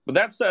 But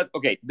that said,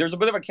 okay, there's a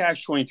bit of a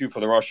catch-22 for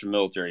the Russian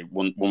military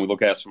when we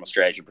look at it from a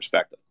strategy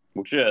perspective,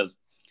 which is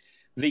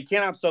they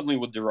cannot suddenly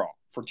withdraw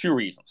for two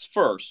reasons.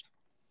 First,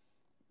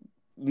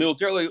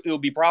 militarily, it will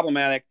be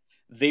problematic.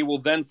 They will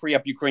then free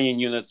up Ukrainian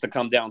units to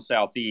come down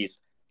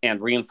southeast and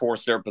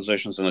reinforce their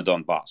positions in the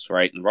Donbass,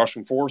 right? And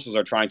Russian forces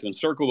are trying to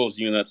encircle those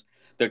units.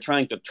 They're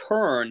trying to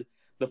turn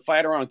the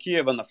fight around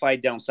Kiev and the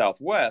fight down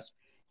southwest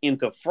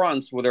into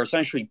fronts where they're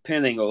essentially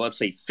pinning or, let's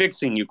say,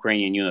 fixing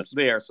Ukrainian units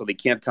there so they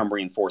can't come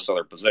reinforce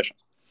other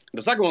positions.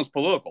 The second one is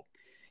political.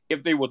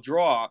 If they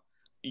withdraw,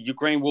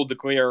 Ukraine will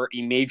declare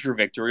a major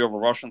victory over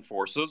Russian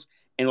forces,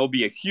 and it'll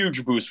be a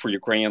huge boost for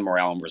Ukrainian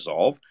morale and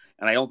resolve.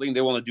 And I don't think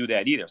they want to do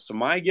that either. So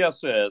my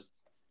guess is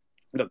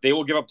that they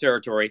will give up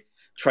territory,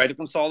 try to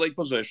consolidate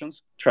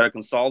positions, try to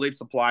consolidate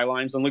supply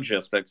lines and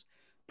logistics,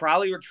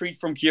 probably retreat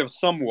from Kiev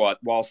somewhat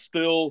while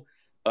still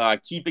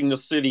keeping the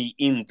city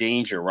in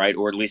danger, right?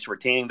 Or at least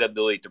retaining the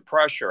ability to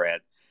pressure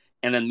it,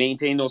 and then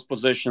maintain those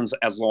positions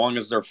as long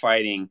as they're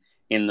fighting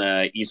in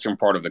the eastern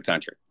part of the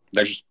country.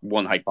 That's just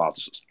one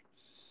hypothesis.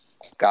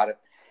 Got it.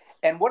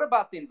 And what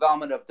about the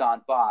involvement of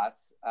Donbass?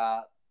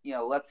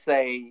 Let's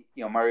say,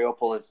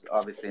 Mariupol is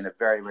obviously in a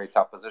very, very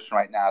tough position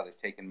right now. They've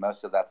taken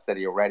most of that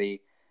city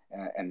already.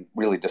 and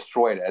really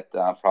destroyed it.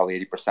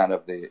 Probably 80%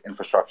 of the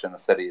infrastructure in the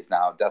city is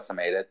now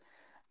decimated.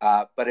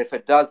 But if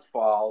it does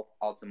fall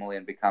ultimately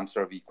and become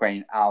sort of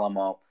Ukraine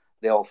Alamo,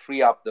 they'll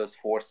free up those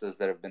forces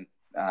that have been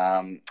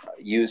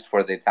used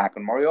for the attack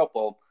on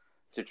Mariupol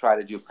to try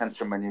to do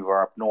pincer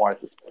maneuver up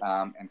north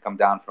and come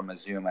down from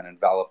Izum and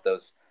envelop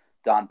those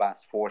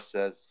Donbass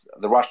forces.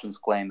 The Russians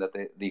claim that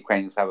the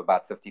Ukrainians have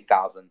about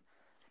 50,000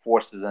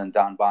 forces in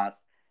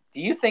Donbass. Do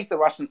you think the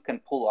Russians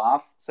can pull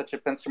off such a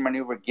pincer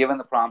maneuver, given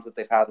the problems that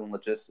they've had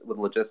with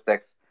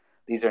logistics?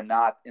 These are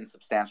not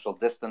insubstantial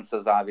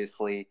distances,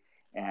 obviously,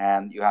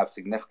 and you have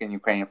significant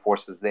Ukrainian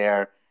forces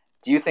there.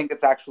 Do you think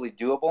it's actually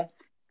doable?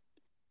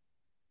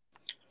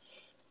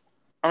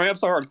 I mean,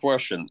 that's a hard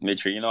question,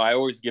 Mitri. I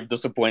always give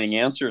disappointing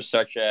answers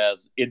such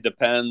as it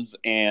depends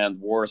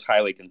and war is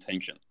highly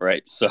contingent,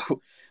 right? So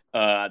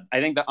I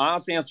think the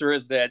honest answer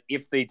is that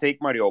if they take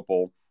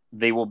Mariupol,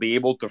 they will be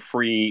able to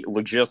free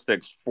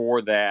logistics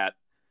for that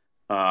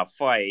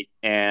fight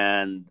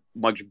and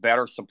much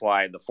better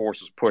supply the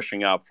forces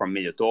pushing up from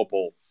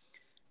Melitopol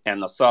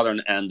and the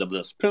southern end of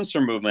this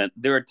pincer movement.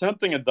 They're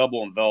attempting a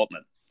double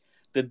envelopment.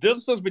 The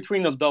distances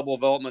between this double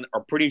envelopment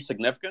are pretty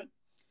significant.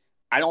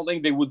 I don't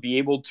think they would be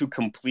able to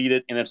complete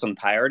it in its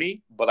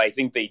entirety, but I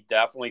think they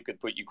definitely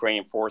could put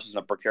Ukrainian forces in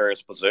a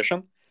precarious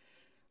position.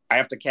 I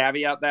have to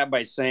caveat that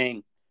by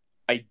saying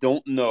I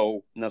don't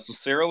know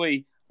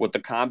necessarily what the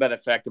combat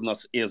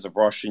effectiveness is of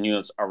Russian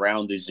units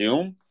around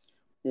Izum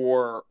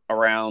or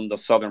around the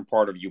southern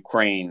part of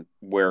Ukraine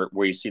where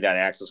you see that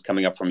axis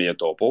coming up from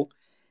Melitopol.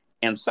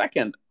 And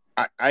second,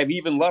 I have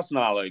even less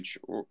knowledge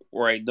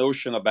or a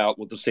notion about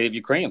what the state of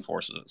Ukrainian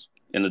forces is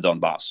in the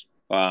Donbass.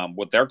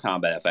 What their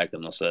combat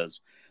effectiveness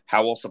is,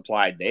 how well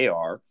supplied they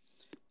are,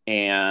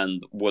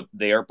 and what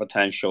their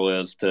potential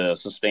is to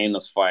sustain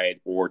this fight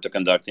or to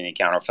conduct any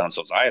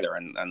counteroffensives either.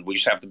 And we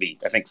just have to be,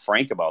 I think,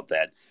 frank about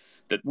that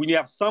we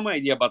have some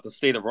idea about the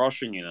state of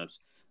Russian units,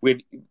 but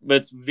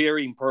it's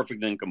very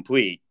imperfect and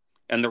incomplete,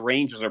 and the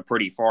ranges are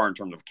pretty far in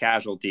terms of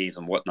casualties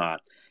and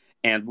whatnot.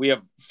 And we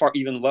have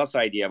even less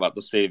idea about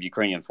the state of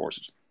Ukrainian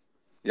forces.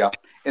 Yeah,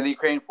 and the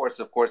Ukrainian forces,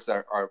 of course,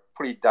 are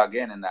pretty dug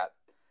in that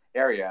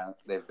area.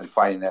 They've been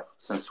fighting there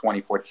since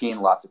 2014.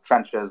 Lots of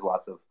trenches,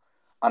 lots of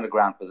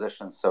underground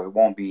positions. So it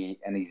won't be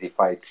an easy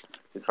fight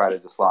to try to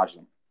dislodge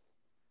them.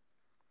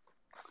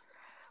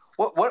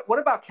 What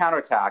about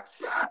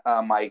counterattacks,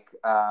 Mike?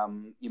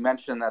 You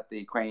mentioned that the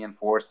Ukrainian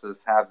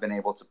forces have been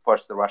able to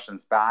push the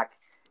Russians back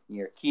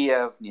near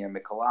Kiev, near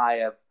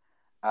Mykolaiv.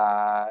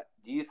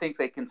 Do you think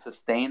they can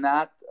sustain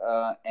that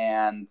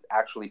and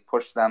actually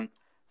push them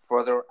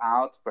further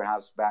out,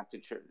 perhaps back to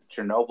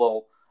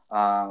Chernobyl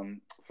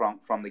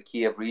from the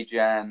Kiev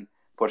region,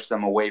 push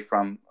them away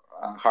from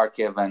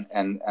Kharkiv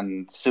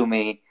and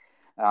Sumy,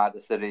 the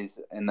cities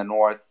in the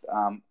north?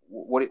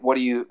 What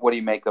do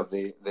you make of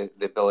the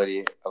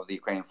ability of the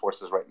Ukrainian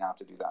forces right now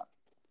to do that?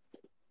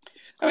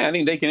 I mean, I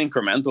think they can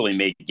incrementally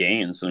make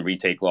gains and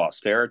retake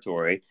lost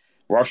territory.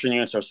 Russian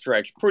units are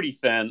stretched pretty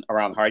thin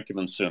around Kharkiv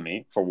and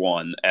Sumy, for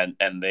one, and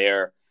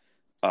there,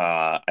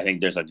 I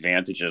think there's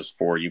advantages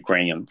for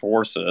Ukrainian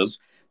forces.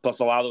 Plus,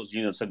 a lot of those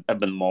units have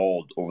been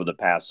mauled over the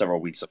past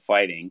several weeks of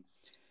fighting.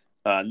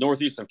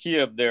 Northeast of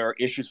Kiev, there are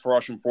issues for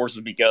Russian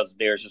forces because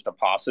there's just a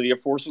paucity of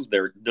forces.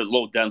 There's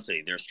low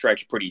density. They're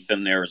stretched pretty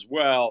thin there as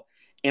well.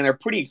 And they're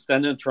pretty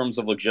extended in terms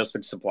of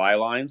logistic supply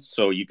lines.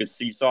 So you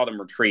saw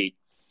them retreat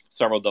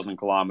several dozen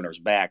kilometers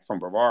back from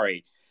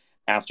Bavary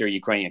after a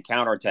Ukrainian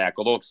counterattack,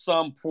 although at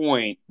some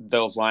point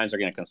those lines are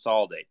going to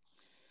consolidate.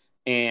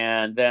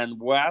 And then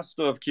west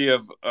of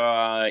Kiev,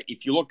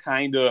 if you look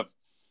kind of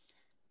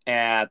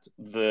at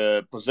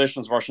the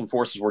positions Russian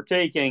forces were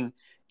taking,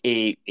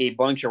 a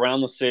bunch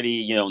around the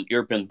city, in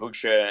Irpin,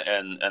 Bucha,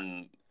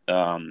 and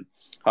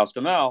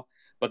Hostomel,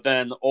 but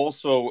then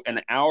also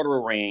an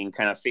outer ring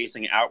kind of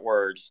facing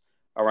outwards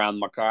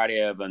around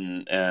Makariev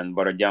and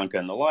Borodyanka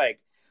and the like.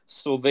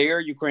 So there,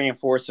 Ukrainian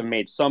forces have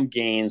made some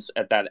gains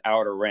at that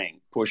outer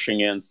ring, pushing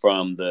in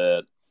from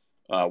the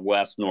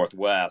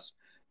west-northwest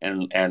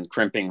and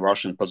crimping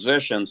Russian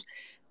positions.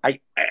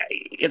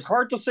 It's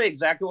hard to say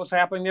exactly what's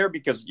happening there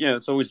because,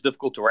 it's always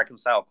difficult to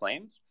reconcile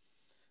claims.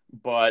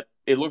 But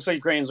it looks like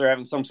Ukrainians are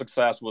having some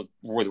success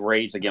with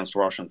raids against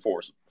Russian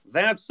forces.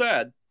 That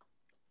said,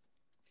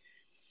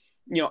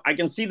 I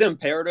can see the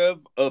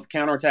imperative of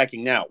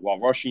counterattacking now. While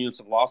Russian units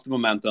have lost the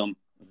momentum,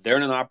 they're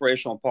in an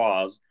operational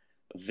pause.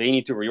 They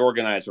need to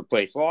reorganize,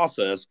 replace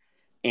losses,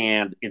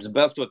 and it's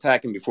best to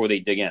attack them before they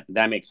dig in.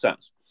 That makes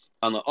sense.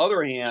 On the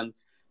other hand,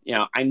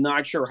 I'm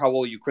not sure how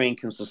well Ukraine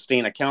can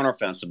sustain a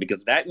counteroffensive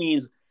because that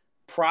means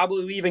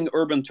probably leaving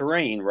urban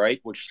terrain,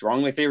 right, which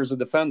strongly favors the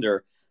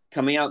defender,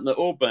 coming out in the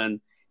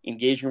open,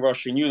 engaging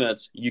Russian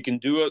units. You can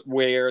do it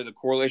where the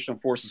correlation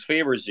of forces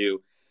favors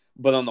you.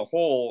 But on the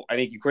whole, I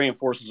think Ukrainian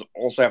forces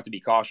also have to be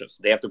cautious.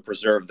 They have to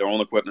preserve their own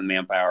equipment,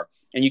 manpower.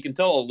 And you can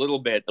tell a little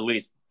bit, at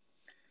least,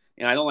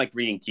 I don't like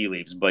reading tea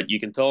leaves, but you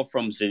can tell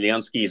from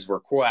Zelensky's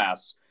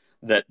requests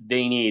that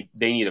they need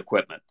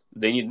equipment.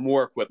 They need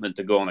more equipment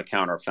to go on the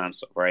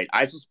counteroffensive, right?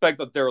 I suspect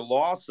that their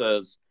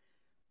losses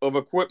of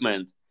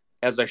equipment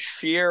as a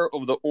share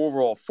of the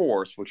overall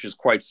force, which is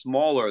quite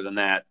smaller than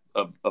that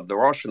of the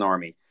Russian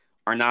army,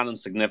 are not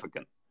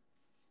insignificant.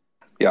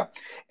 Yeah.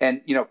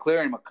 And,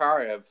 clearing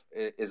Makarev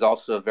is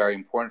also very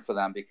important for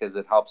them because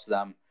it helps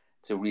them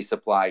to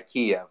resupply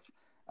Kiev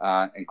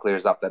and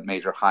clears up that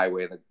major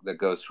highway that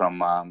goes from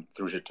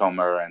through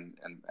Zhytomyr and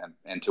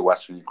into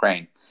Western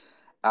Ukraine.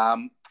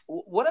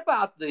 What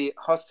about the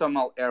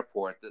Hostomel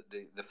airport,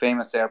 the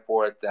famous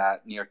airport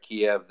that near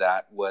Kiev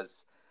that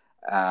was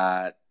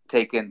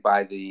taken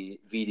by the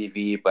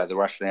VDV, by the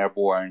Russian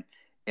airborne,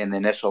 in the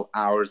initial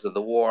hours of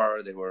the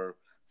war? They were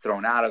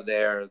thrown out of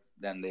there.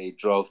 Then they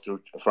drove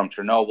through from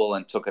Chernobyl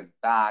and took it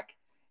back,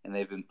 and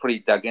they've been pretty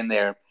dug in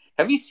there.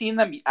 Have you seen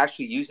them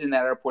actually using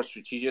that airport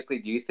strategically?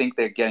 Do you think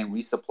they're getting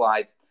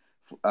resupplied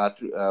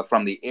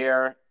from the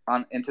air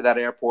into that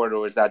airport,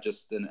 or is that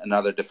just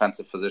another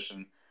defensive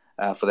position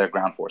for their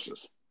ground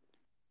forces?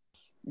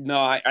 No,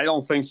 I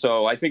don't think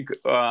so. I think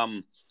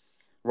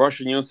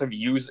Russian units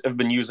have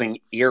been using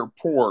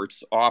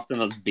airports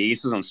often as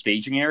bases and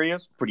staging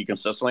areas pretty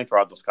consistently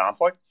throughout this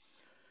conflict.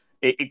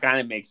 It kind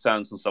of makes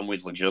sense in some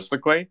ways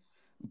logistically,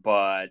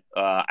 but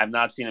I've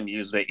not seen them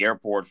use the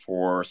airport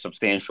for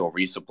substantial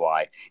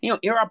resupply.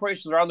 Air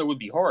operations around there would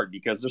be hard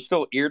because there's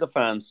still air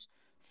defense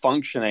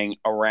functioning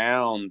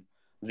around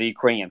the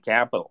Ukrainian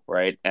capital,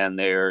 right? And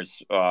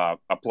there's a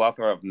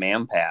plethora of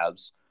man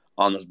paths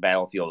on this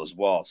battlefield as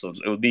well. So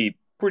it would be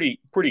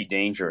pretty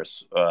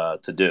dangerous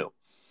to do.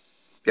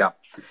 Yeah.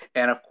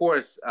 And of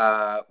course,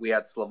 we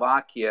had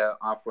Slovakia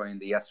offering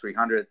the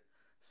S-300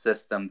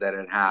 system that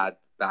it had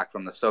back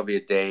from the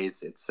Soviet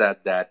days. It said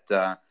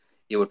that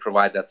it would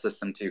provide that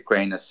system to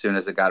Ukraine as soon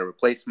as it got a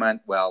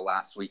replacement. Well,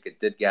 last week it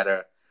did get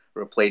a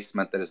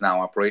replacement that is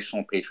now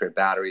operational, Patriot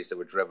batteries that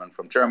were driven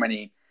from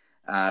Germany.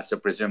 So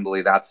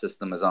presumably that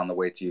system is on the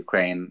way to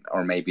Ukraine,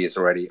 or maybe is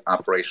already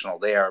operational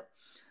there.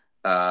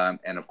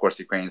 And of course,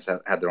 Ukrainians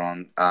had their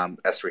own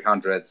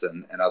S-300s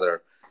and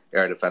other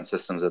air defense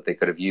systems that they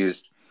could have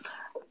used.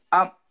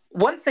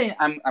 One thing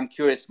I'm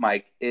curious,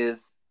 Mike,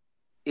 is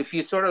if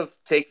you sort of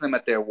take them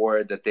at their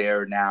word that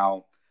they're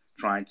now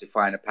trying to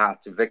find a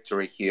path to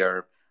victory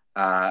here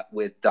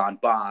with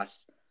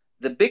Donbass,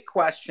 the big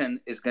question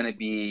is going to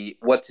be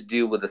what to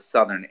do with the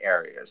southern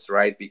areas,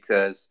 right?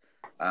 Because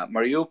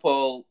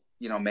Mariupol,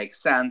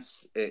 makes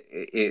sense.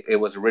 It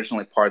was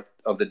originally part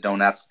of the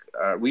Donetsk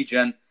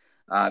region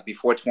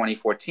before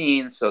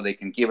 2014, so they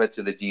can give it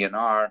to the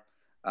DNR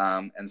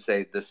and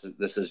say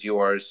this is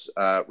yours,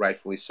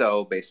 rightfully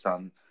so, based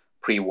on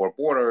pre-war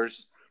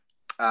borders.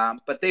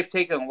 But they've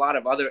taken a lot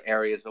of other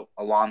areas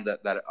along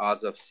that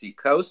Azov Sea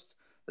coast,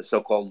 the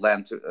so-called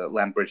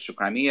land bridge to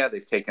Crimea.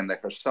 They've taken the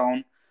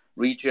Kherson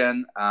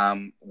region,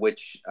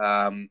 which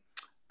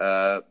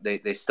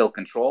they still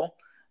control.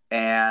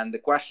 And the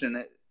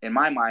question in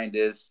my mind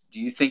is, do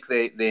you think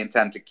they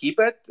intend to keep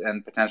it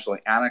and potentially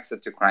annex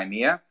it to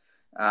Crimea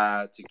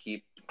to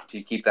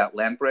keep that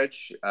land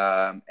bridge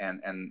and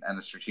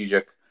the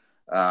strategic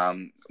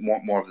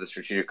more of the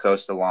strategic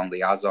coast along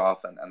the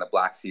Azov and the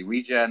Black Sea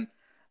region?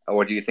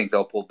 Or do you think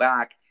they'll pull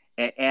back?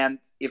 And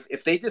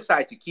if they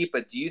decide to keep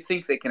it, do you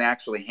think they can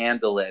actually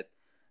handle it?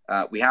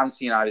 We haven't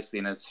seen, obviously,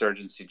 an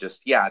insurgency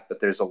just yet, but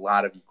there's a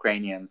lot of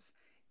Ukrainians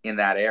in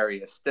that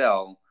area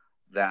still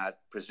that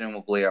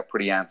presumably are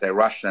pretty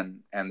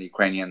anti-Russian, and the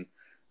Ukrainian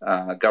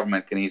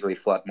government can easily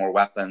flood more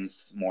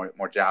weapons,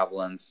 more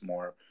javelins,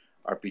 more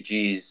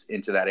RPGs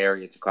into that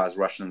area to cause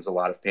Russians a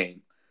lot of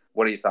pain.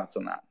 What are your thoughts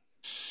on that?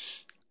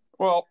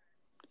 Well,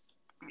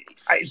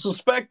 I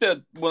suspect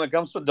that when it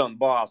comes to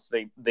Donbass,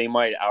 they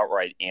might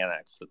outright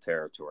annex the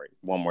territory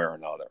one way or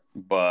another.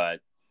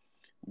 But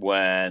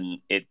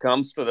when it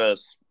comes to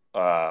this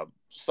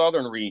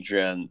southern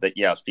region that,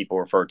 yes, people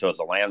refer to as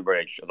a land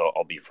bridge, although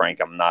I'll be frank,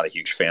 I'm not a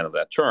huge fan of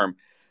that term,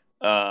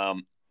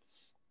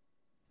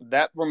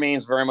 that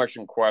remains very much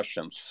in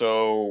question.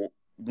 So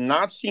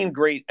not seeing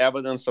great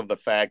evidence of the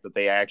fact that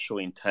they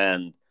actually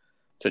intend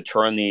to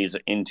turn these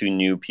into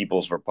new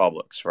people's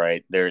republics,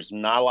 right? There's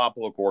not a lot of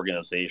political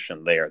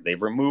organization there.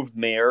 They've removed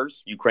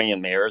mayors,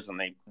 Ukrainian mayors,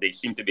 and they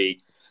seem to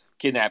be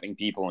kidnapping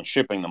people and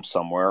shipping them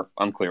somewhere,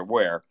 unclear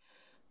where.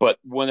 But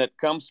when it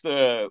comes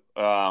to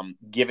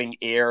giving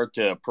air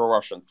to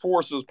pro-Russian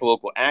forces,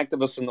 political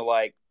activists, and the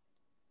like,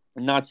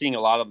 I'm not seeing a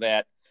lot of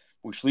that,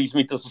 which leads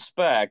me to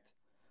suspect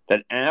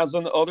that, as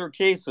in other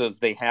cases,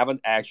 they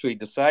haven't actually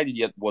decided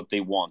yet what they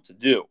want to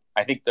do.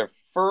 I think their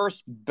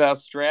first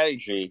best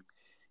strategy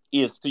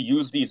is to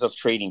use these as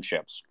trading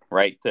chips,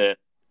 right? To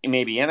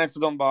maybe annex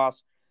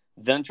Donbass,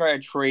 then try to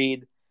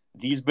trade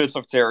these bits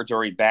of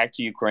territory back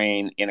to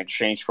Ukraine in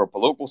exchange for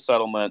political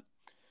settlement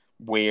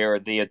where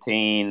they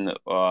attain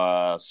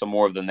some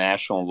more of the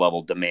national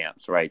level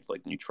demands, right?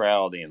 Like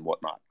neutrality and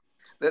whatnot.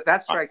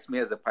 That strikes me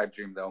as a pipe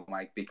dream, though,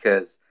 Mike,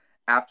 because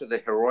after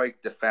the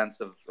heroic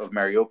defense of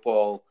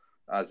Mariupol,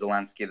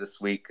 Zelensky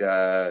this week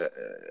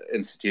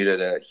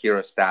instituted a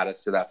hero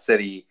status to that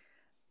city.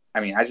 I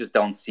mean, I just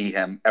don't see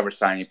him ever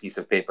signing a piece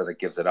of paper that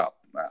gives it up.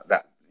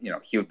 That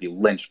he would be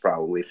lynched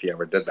probably if he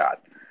ever did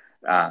that.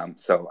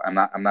 So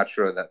I'm not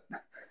sure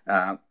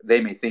that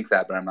they may think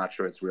that, but I'm not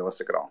sure it's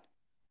realistic at all.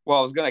 Well,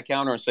 I was going to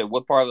counter and say,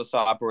 what part of this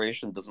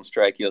operation doesn't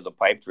strike you as a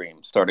pipe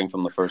dream, starting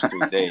from the first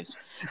 3 days?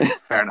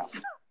 Fair enough.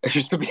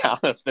 Just to be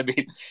honest,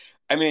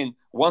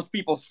 once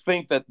people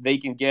think that they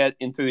can get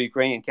into the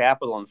Ukrainian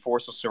capital and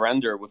force a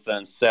surrender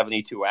within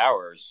 72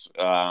 hours,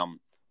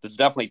 there's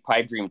definitely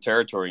pipe dream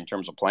territory in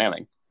terms of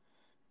planning.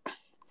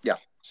 Yeah.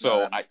 So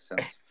that makes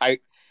sense.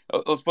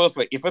 Let's put it this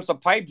way: if it's a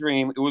pipe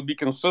dream, it would be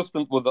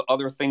consistent with the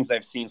other things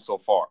I've seen so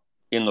far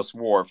in this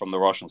war from the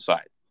Russian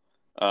side.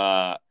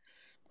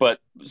 But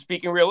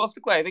speaking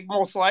realistically, I think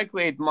most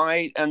likely it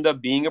might end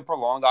up being a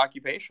prolonged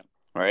occupation,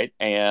 right?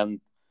 And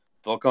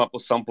they'll come up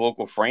with some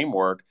political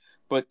framework,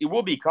 but it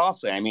will be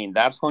costly. I mean,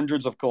 that's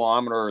hundreds of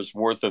kilometers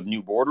worth of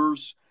new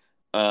borders.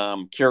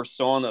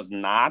 Kherson is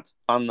not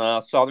on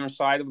the southern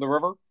side of the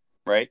river,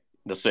 right?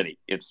 The city.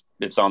 It's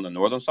on the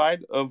northern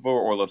side of,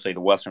 or let's say the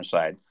western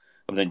side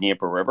of the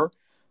Dnieper River.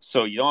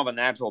 So you don't have a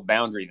natural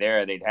boundary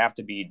there. They'd have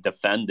to be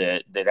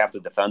defended. They'd have to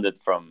defend it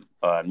from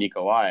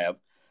Mykolaiv.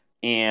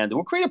 And it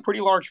will create a pretty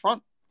large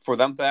front for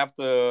them to have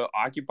to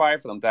occupy,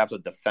 for them to have to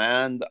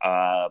defend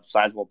a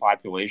sizable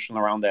population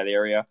around that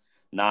area,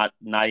 not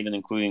even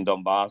including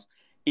Donbass.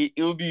 It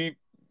would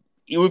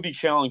be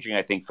challenging,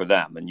 I think, for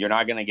them, and you're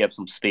not going to get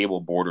some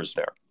stable borders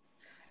there.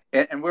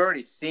 And we're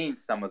already seeing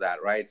some of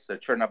that, right? So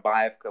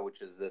Chernobyevka,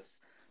 which is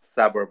this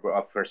suburb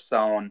of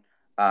Kherson,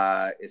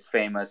 is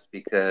famous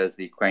because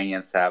the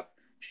Ukrainians have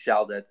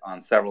shelled it on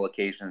several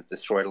occasions,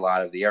 destroyed a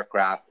lot of the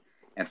aircraft,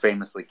 and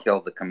famously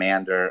killed the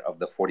commander of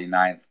the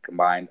 49th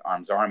Combined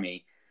Arms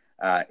Army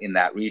in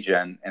that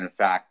region. And in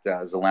fact,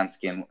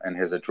 Zelensky in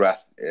his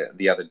address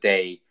the other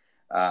day,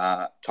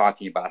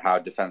 talking about how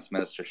Defense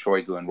Minister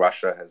Shoigu in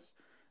Russia has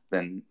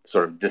been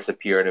sort of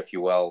disappeared, if you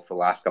will, for the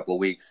last couple of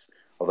weeks,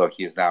 although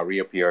he has now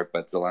reappeared.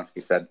 But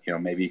Zelensky said,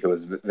 maybe he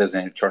was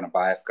visiting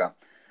Chernobyevka,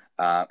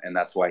 and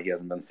that's why he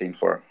hasn't been seen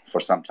for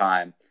some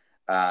time.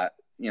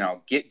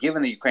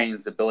 Given the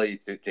Ukrainians' ability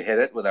to hit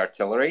it with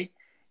artillery,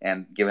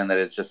 and given that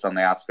it's just on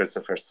the outskirts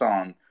of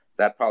Kherson,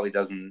 that probably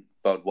doesn't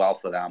bode well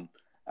for them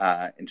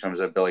in terms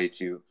of ability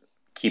to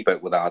keep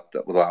it without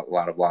a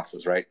lot of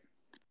losses, right?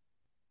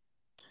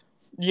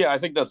 Yeah, I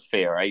think that's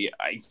fair. I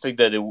think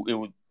that it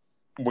would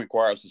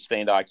require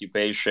sustained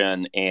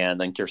occupation, and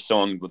then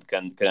Kherson could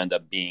end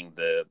up being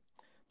the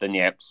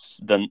next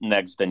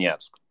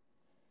Donetsk.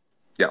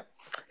 Yeah.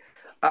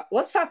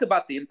 Let's talk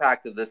about the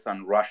impact of this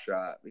on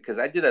Russia, because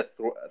I did a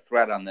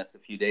thread on this a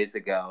few days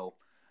ago,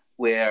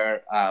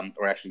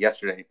 or actually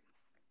yesterday,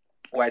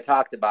 where I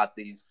talked about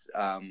these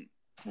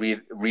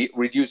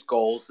reduced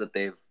goals that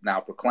they've now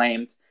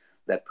proclaimed,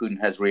 that Putin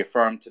has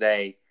reaffirmed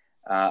today,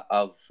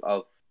 of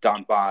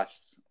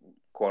Donbass,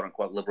 quote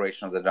unquote,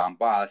 liberation of the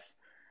Donbass.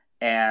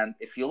 And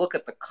if you look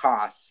at the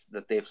costs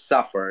that they've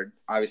suffered,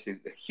 obviously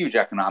a huge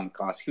economic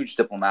costs, huge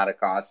diplomatic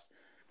costs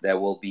that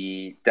will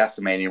be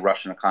decimating the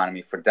Russian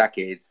economy for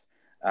decades,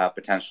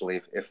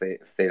 potentially, if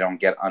they don't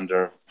get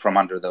from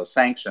under those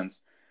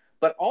sanctions.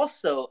 But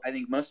also, I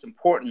think most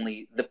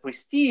importantly, the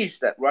prestige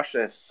that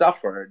Russia has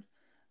suffered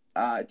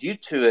due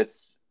to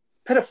its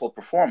pitiful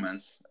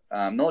performance,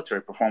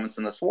 military performance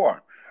in this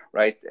war,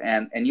 right?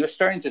 And you're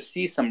starting to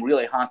see some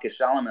really hawkish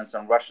elements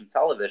on Russian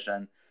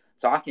television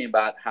talking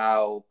about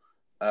how,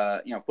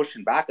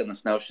 pushing back on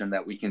this notion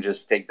that we can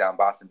just take down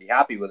Donbass and be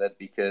happy with it,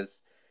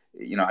 because,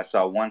 I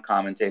saw one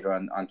commentator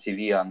on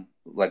TV on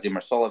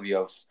Vladimir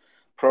Solovyov's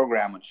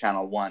program on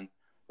Channel 1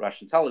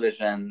 Russian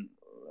television.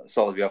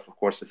 Solovyov, of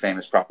course, the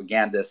famous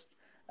propagandist,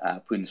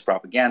 Putin's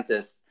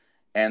propagandist.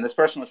 And this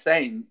person was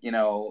saying,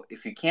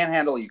 if you can't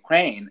handle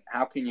Ukraine,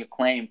 how can you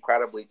claim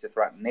credibly to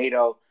threaten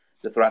NATO,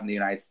 to threaten the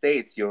United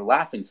States? You're a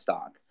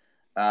laughingstock.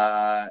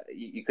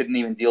 You couldn't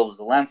even deal with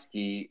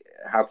Zelensky.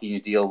 How can you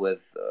deal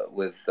with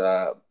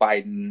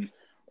Biden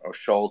or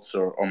Schultz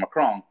or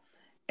Macron?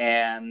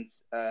 And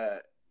I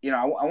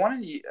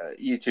wanted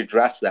you to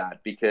address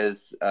that,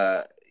 because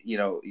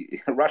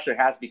Russia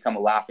has become a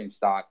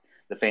laughingstock.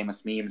 The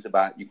famous memes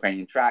about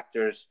Ukrainian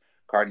tractors,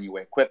 carting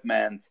away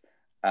equipment,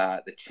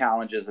 the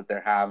challenges that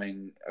they're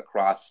having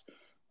across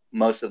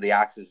most of the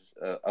axes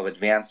of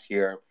advance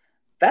here.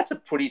 That's a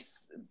pretty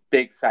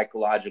big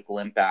psychological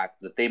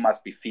impact that they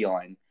must be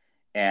feeling.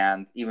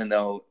 And even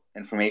though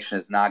information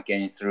is not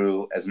getting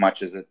through as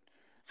much as it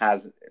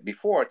has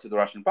before to the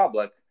Russian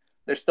public,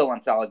 they're still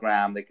on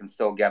Telegram. They can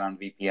still get on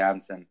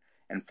VPNs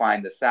and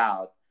find this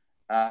out.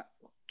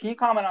 Can you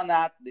comment on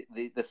that,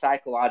 the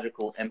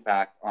psychological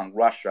impact on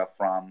Russia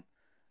from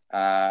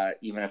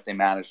even if they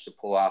manage to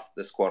pull off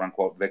this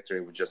quote-unquote victory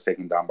with just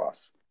taking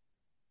Donbass?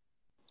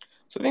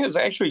 So I think there's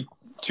actually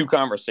two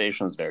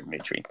conversations there,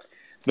 Dmitry.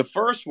 The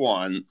first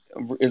one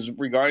is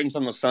regarding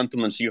some of the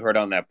sentiments you heard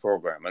on that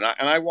program. And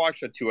I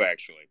watched it too,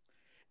 actually.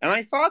 And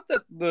I thought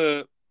that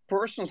the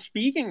person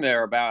speaking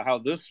there about how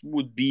this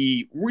would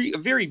be a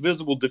very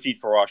visible defeat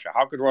for Russia.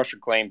 How could Russia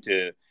claim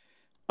to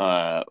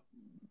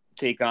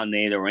take on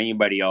NATO or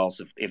anybody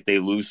else if they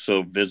lose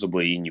so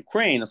visibly in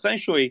Ukraine?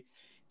 Essentially,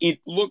 it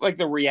looked like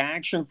the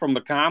reaction from the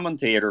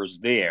commentators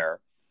there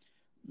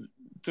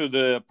to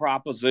the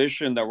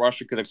proposition that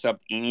Russia could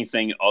accept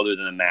anything other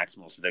than a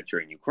maximalist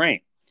victory in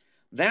Ukraine.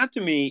 That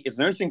to me is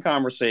an interesting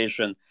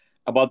conversation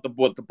about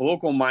what the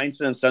political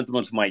mindset and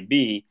sentiments might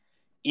be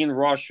in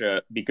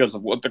Russia because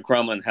of what the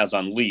Kremlin has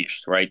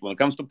unleashed, right? When it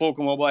comes to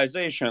political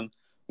mobilization,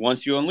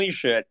 once you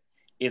unleash it,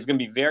 it's going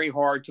to be very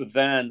hard to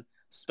then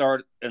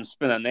start and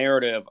spin a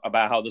narrative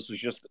about how this is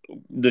just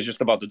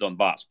about the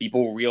Donbass.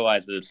 People will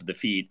realize that it's a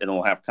defeat and it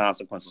will have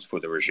consequences for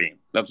the regime.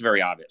 That's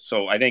very obvious.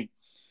 So I think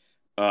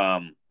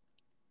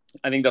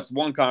that's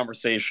one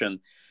conversation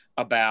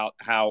about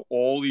how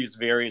all these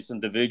various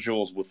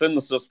individuals within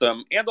the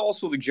system and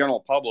also the general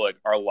public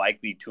are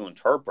likely to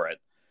interpret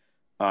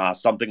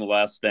something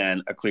less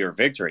than a clear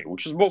victory,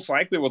 which is most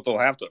likely what they'll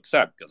have to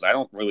accept, because I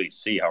don't really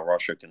see how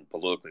Russia can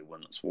politically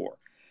win this war.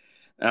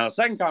 The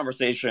second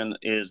conversation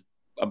is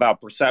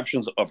about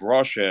perceptions of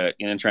Russia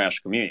in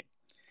international community.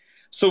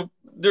 So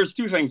there's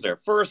two things there.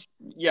 First,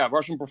 yeah,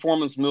 Russian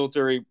performance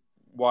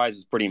military-wise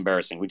is pretty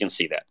embarrassing. We can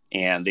see that.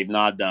 And they've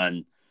not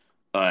done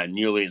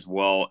nearly as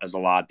well as a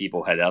lot of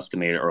people had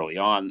estimated early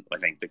on. I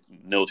think the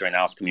military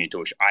analysis community to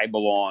which I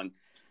belong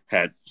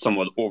had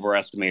somewhat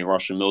overestimated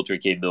Russian military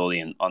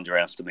capability and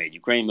underestimated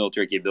Ukraine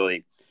military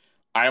capability.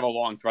 I have a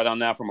long thread on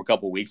that from a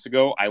couple of weeks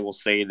ago. I will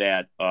say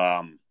that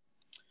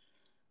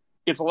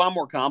it's a lot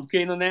more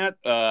complicated than that.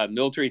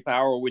 Military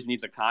power always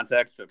needs a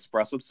context to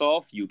express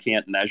itself. You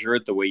can't measure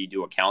it the way you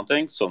do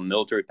accounting. So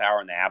military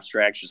power in the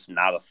abstract is just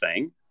not a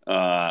thing.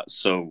 How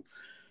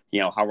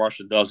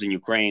Russia does in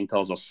Ukraine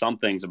tells us some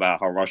things about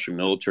how Russian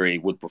military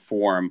would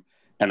perform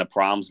and the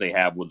problems they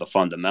have with the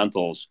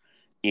fundamentals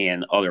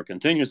in other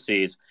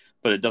contingencies,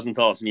 but it doesn't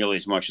tell us nearly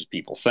as much as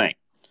people think.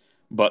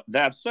 But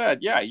that said,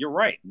 yeah, you're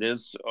right.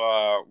 There's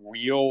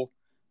real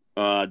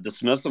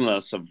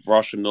dismissiveness of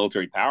Russian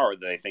military power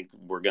that I think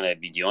we're going to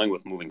be dealing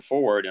with moving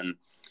forward. And,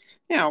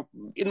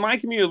 in my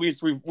community, at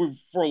least, we've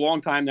for a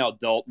long time now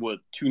dealt with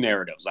two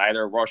narratives.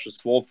 Either Russia's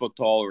 12 foot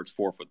tall or it's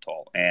 4 foot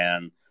tall.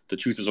 And the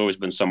truth has always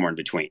been somewhere in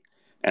between.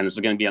 And this is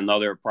going to be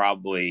another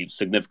probably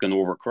significant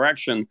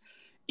overcorrection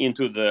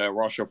into the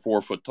Russia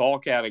 4 foot tall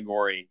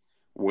category,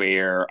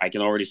 where I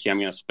can already see I'm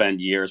going to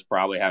spend years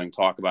probably having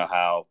talk about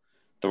how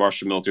the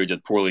Russian military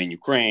did poorly in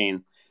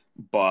Ukraine.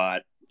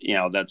 But,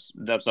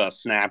 that's a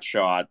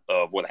snapshot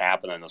of what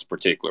happened in this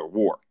particular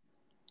war.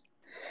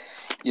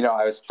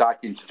 I was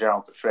talking to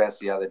General Petraeus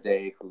the other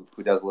day,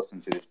 who does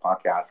listen to these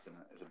podcasts and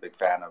is a big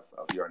fan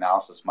of your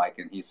analysis, Mike.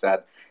 And he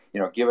said,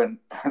 given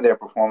their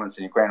performance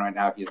in Ukraine right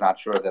now, he's not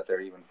sure that they're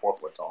even 4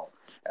 foot tall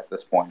at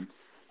this point.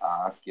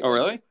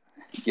 Really?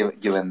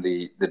 Given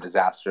the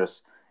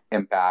disastrous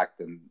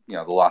impact and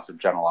the loss of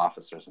general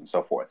officers and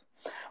so forth.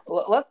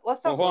 Let's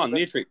talk. Hold on,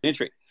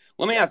 Dmitry.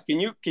 Let me ask: Can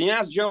you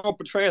ask General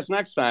Petraeus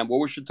next time what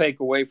we should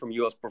take away from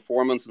U.S.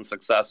 performance and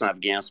success in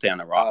Afghanistan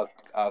and Iraq?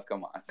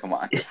 Come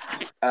on.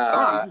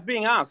 I'm just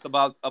being honest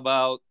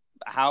about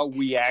how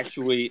we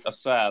actually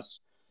assess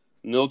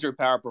military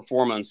power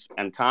performance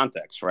and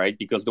context, right?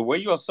 Because the way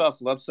you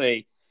assess, let's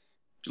say,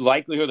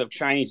 likelihood of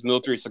Chinese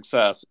military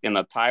success in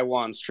a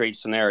Taiwan Strait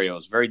scenario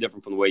is very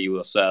different from the way you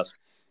assess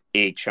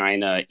a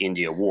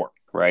China-India war,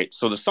 right?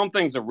 So there's some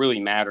things that really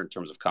matter in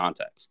terms of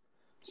context.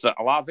 So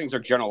a lot of things are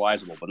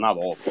generalizable, but not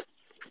all of them.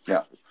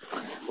 Yeah.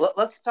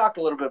 Let's talk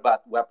a little bit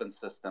about weapon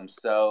systems.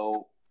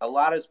 So a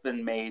lot has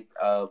been made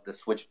of the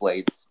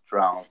Switchblades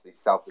drones, the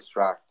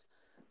self-destruct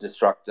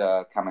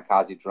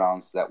kamikaze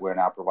drones that we're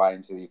now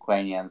providing to the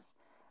Ukrainians.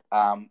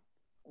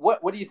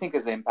 What do you think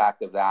is the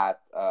impact of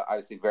that?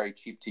 Obviously, very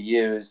cheap to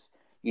use,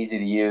 easy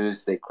to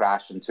use. They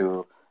crash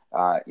into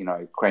a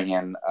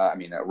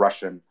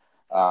Russian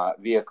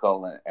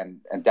vehicle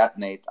and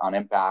detonate on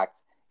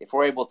impact. If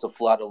we're able to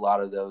flood a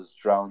lot of those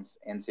drones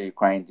into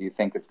Ukraine, do you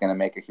think it's going to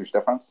make a huge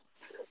difference?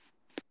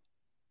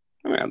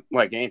 I mean,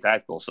 like any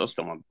tactical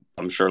system,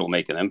 I'm sure it'll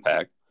make an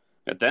impact.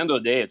 At the end of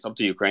the day, it's up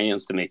to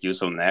Ukrainians to make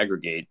use of an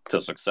aggregate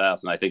to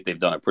success, and I think they've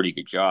done a pretty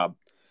good job.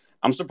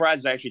 I'm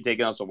surprised it's actually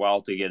taken us a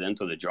while to get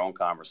into the drone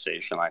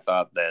conversation. I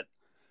thought that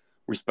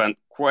we spent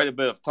quite a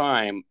bit of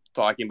time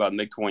talking about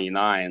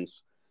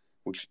MiG-29s,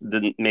 which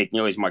didn't make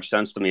nearly as much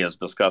sense to me as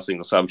discussing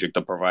the subject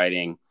of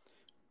providing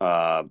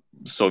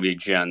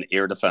Soviet-gen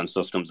air defense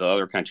systems that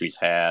other countries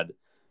had,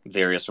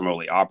 various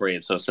remotely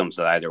operated systems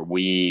that either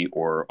we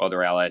or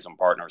other allies and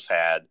partners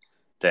had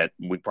that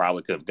we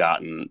probably could have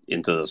gotten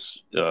into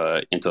this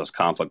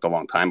conflict a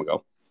long time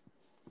ago.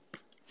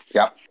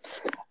 Yeah.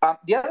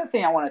 The other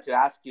thing I wanted to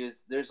ask you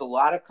is there's a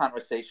lot of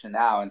conversation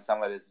now, and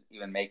some of it is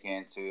even making it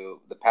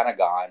into the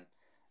Pentagon,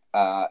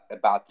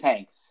 about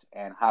tanks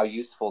and how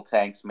useful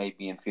tanks may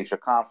be in future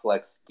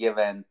conflicts,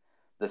 given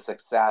the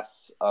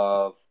success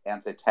of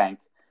anti-tank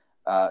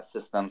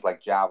systems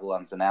like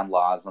Javelins and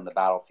MLAWs on the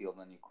battlefield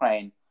in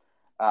Ukraine.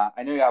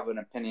 I know you have an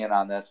opinion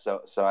on this,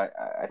 so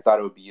I thought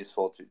it would be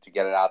useful to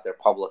get it out there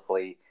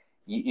publicly.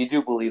 You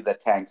do believe that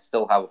tanks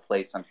still have a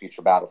place on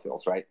future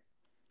battlefields, right?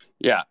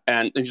 Yeah,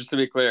 and just to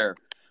be clear,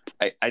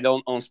 I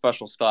don't own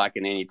special stock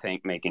in any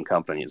tank-making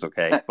companies,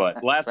 okay?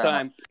 But last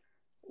time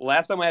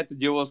I had to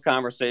deal with this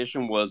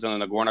conversation was in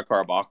the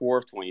Nagorno-Karabakh War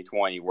of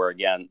 2020, where,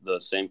 again, the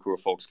same crew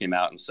of folks came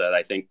out and said,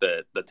 I think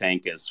that the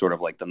tank is sort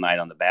of like the knight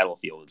on the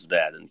battlefield. It's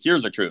dead. And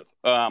here's the truth.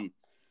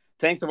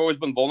 tanks have always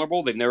been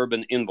vulnerable. They've never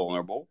been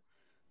invulnerable.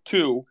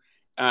 Two,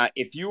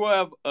 if you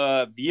have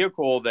a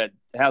vehicle that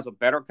has a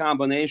better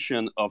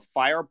combination of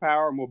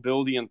firepower,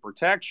 mobility, and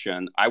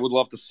protection, I would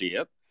love to see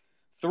it.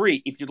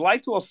 Three, if you'd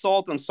like to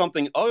assault on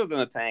something other than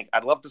a tank,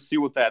 I'd love to see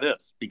what that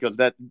is, because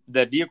that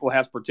vehicle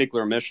has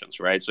particular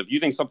missions, right? So if you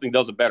think something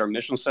does a better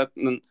mission set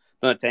than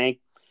a tank,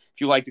 if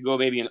you like to go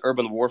maybe in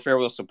urban warfare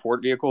with a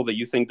support vehicle that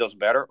you think does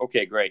better,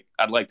 okay, great.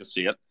 I'd like to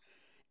see it.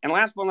 And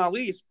last but not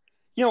least,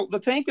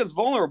 the tank is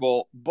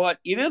vulnerable, but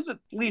it is at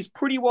least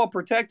pretty well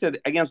protected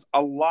against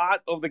a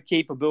lot of the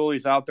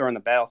capabilities out there on the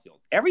battlefield.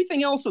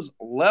 Everything else is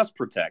less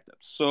protected.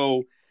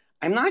 So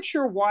I'm not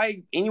sure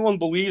why anyone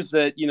believes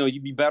that,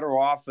 you'd be better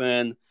off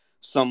in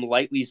some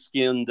lightly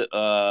skinned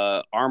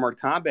armored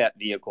combat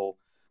vehicle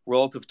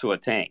relative to a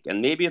tank.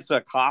 And maybe it's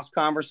a cost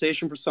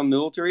conversation for some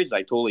militaries.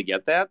 I totally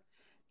get that.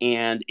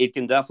 And it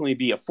can definitely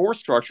be a force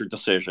structure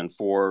decision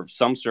for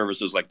some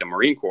services like the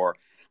Marine Corps.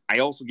 I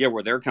also get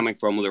where they're coming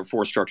from with their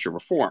force structure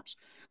reforms.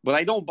 But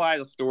I don't buy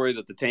the story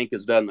that the tank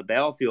is dead in the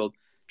battlefield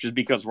just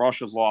because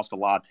Russia's lost a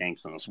lot of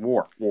tanks in this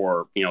war,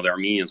 or, the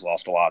Armenians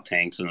lost a lot of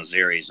tanks in the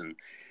Azeris and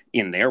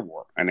in their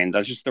war. I mean,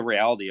 that's just the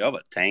reality of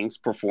it. Tanks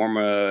perform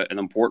an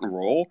important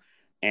role,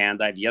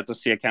 and I've yet to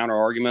see a counter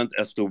argument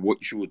as to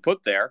what you would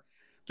put there.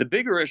 The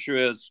bigger issue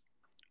is,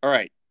 all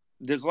right,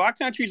 there's a lot of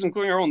countries,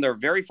 including our own, that are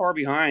very far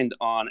behind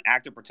on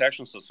active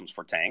protection systems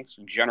for tanks,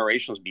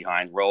 generations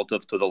behind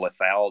relative to the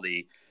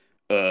lethality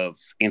of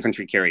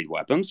infantry carried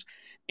weapons,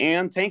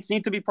 and tanks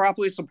need to be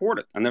properly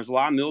supported. And there's a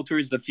lot of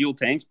militaries that field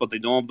tanks, but they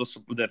don't have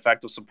the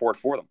effective support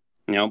for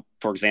them.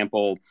 For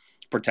example,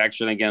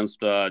 protection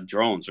against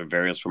drones or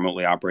various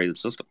remotely operated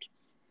systems.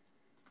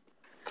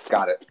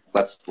 Got it.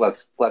 Let's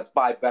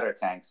buy better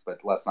tanks, but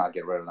let's not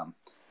get rid of them.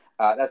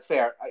 That's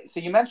fair. So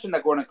you mentioned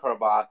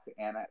Nagorno-Karabakh,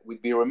 and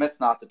we'd be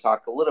remiss not to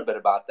talk a little bit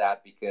about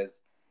that,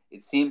 because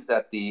it seems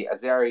that the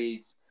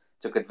Azeris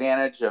took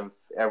advantage of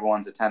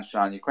everyone's attention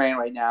on Ukraine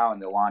right now, and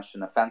they launched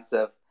an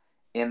offensive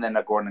in the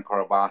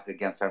Nagorno-Karabakh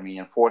against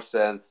Armenian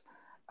forces.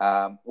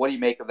 What do you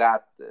make of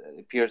that?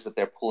 It appears that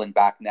they're pulling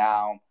back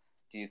now.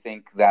 Do you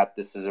think that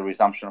this is a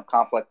resumption of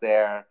conflict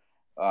there,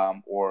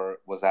 or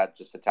was that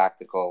just a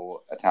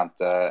tactical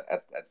attempt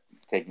at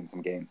taking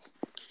some gains?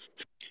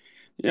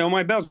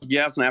 My best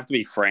guess, and I have to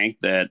be frank,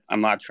 that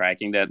I'm not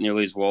tracking that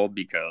nearly as well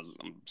because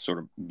I'm sort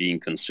of being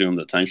consumed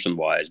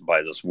attention-wise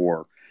by this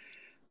war,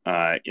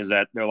 is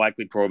that they're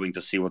likely probing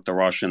to see what the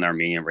Russian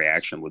Armenian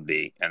reaction would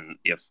be, and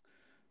if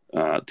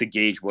to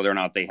gauge whether or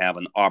not they have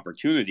an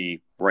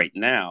opportunity right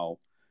now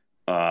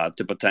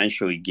to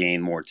potentially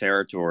gain more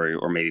territory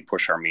or maybe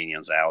push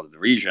Armenians out of the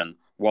region,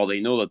 while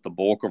they know that the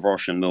bulk of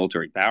Russian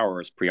military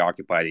power is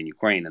preoccupied in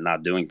Ukraine and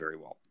not doing very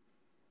well.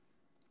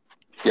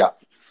 Yeah,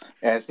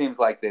 and it seems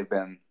like they've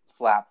been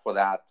slapped for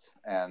that,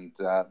 and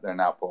they're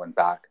now pulling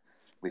back,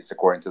 at least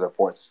according to the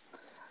reports.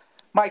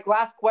 Mike,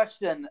 last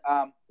question.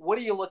 What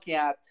are you looking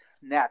at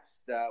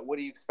next? What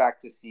do you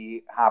expect to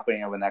see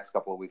happening over the next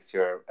couple of weeks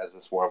here as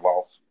this war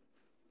evolves?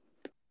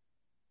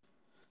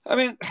 I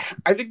mean,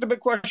 I think the big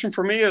question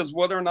for me is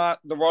whether or not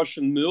the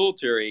Russian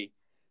military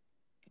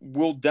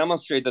will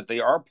demonstrate that they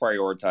are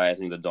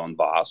prioritizing the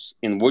Donbass,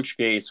 in which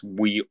case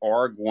we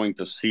are going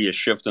to see a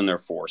shift in their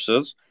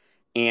forces.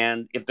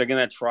 And if they're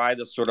going to try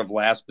this sort of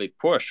last big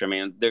push, I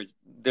mean, there's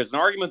an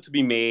argument to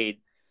be made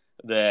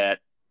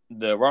that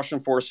the Russian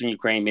forces in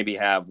Ukraine maybe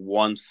have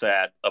one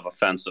set of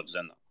offensives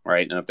in them,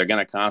 right? And if they're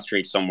going to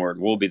concentrate somewhere, it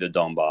will be the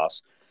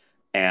Donbass.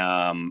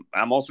 I'm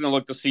also going to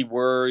look to see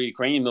where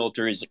Ukrainian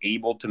military is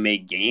able to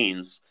make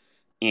gains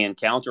in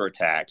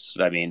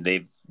counterattacks. I mean,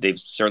 they've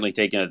certainly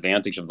taken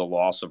advantage of the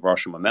loss of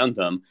Russian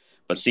momentum,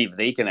 but see if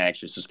they can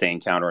actually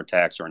sustain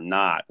counterattacks or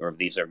not, or if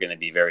these are going to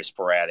be very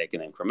sporadic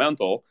and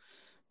incremental.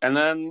 And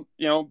then,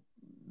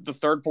 the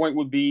third point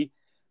would be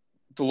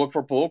to look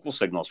for political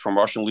signals from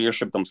Russian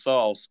leadership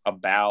themselves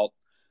about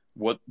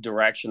what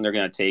direction they're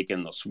going to take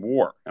in this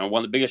war. And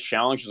one of the biggest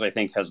challenges, I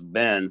think, has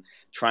been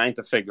trying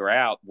to figure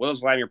out what does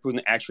Vladimir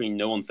Putin actually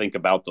know and think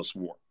about this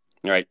war,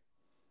 right?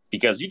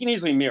 Because you can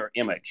easily mirror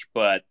image,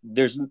 but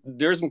there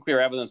isn't clear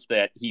evidence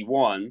that he,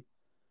 one,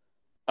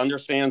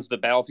 understands the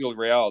battlefield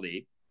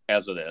reality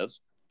as it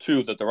is,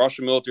 two, that the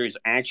Russian military is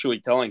actually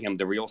telling him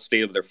the real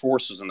state of their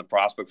forces and the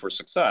prospect for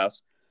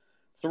success,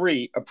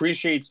 three,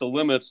 appreciates the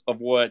limits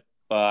of what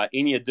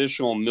any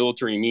additional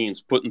military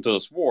means put into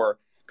this war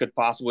could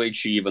possibly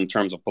achieve in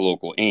terms of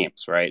political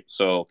aims, right?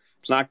 So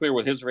it's not clear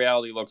what his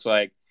reality looks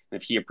like,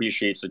 if he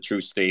appreciates the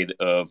true state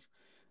of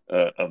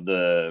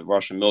the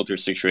Russian military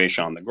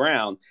situation on the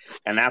ground,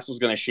 and that's what's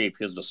going to shape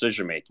his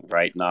decision making,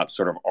 right? Not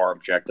sort of our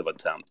objective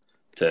attempt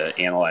to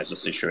analyze the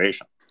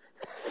situation.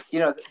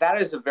 That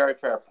is a very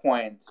fair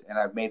point, and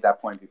I've made that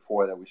point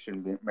before that we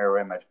shouldn't mirror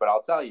image. But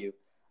I'll tell you,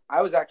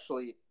 I was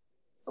actually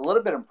a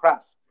little bit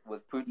impressed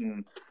with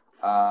Putin,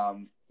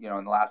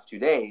 in the last 2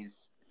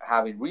 days,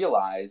 having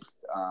realized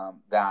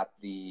that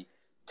the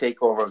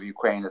takeover of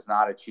Ukraine is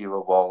not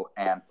achievable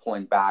and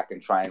pulling back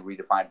and trying to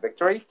redefine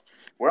victory.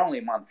 We're only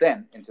a month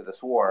into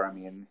this war. I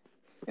mean,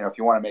 if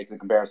you want to make the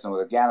comparison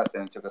with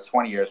Afghanistan, it took us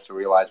 20 years to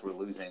realize we're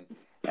losing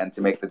and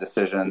to make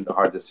the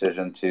hard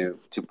decision to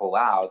pull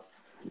out.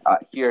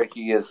 Here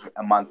he is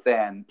a month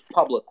in,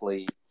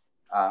 publicly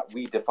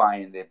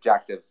redefining the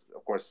objectives.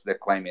 Of course, they're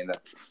claiming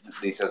that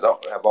these have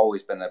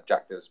always been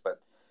objectives,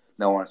 but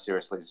no one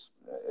seriously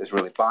is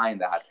really buying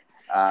that.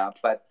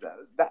 But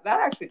that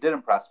actually did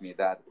impress me.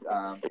 That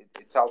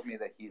it tells me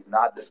that he's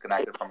not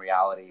disconnected from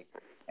reality,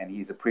 and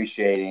he's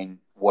appreciating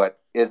what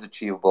is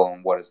achievable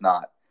and what is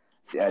not.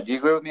 Do you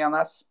agree with me on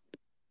this?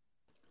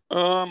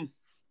 I'll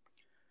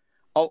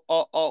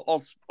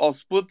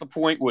split the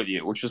point with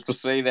you, which is to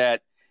say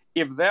that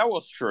if that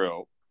was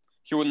true,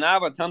 he would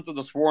not have attempted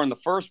this war in the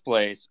first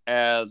place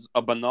as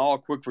a banal,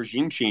 quick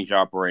regime change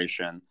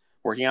operation,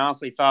 where he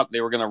honestly thought they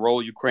were going to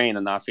roll Ukraine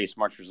and not face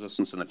much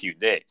resistance in a few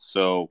days.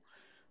 So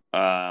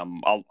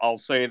I'll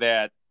say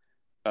that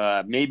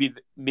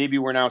maybe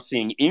we're now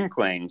seeing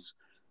inklings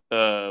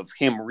of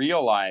him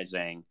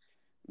realizing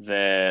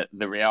the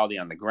reality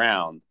on the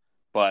ground,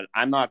 but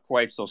I'm not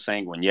quite so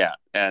sanguine yet.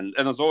 And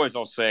as always,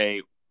 I'll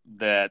say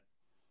that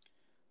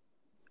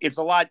it's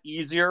a lot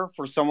easier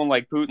for someone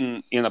like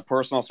Putin in a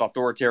personalist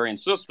authoritarian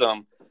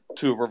system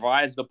to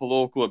revise the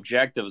political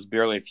objectives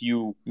barely a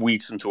few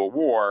weeks into a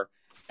war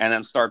and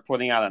then start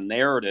putting out a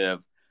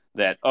narrative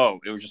that, oh,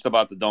 it was just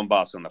about the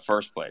Donbass in the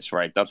first place,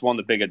 right? That's one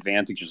of the big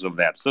advantages of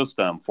that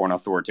system for an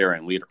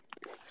authoritarian leader.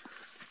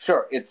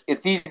 Sure, it's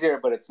easier,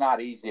 but it's not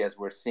easy, as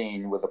we're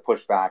seeing with the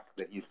pushback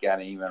that he's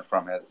getting even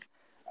from his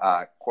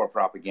core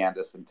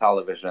propagandists and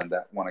television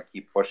that want to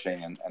keep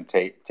pushing and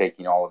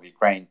taking all of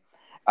Ukraine.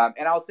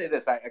 And I'll say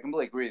this, I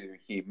completely agree with you.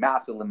 He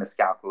massively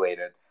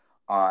miscalculated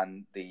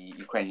on the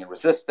Ukrainian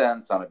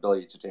resistance, on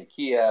ability to take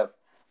Kiev,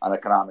 on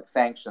economic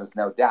sanctions,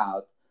 no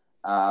doubt.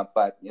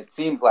 But it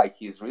seems like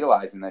he's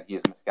realizing that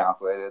he's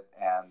miscalculated,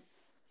 and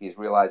he's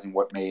realizing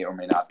what may or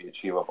may not be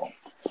achievable.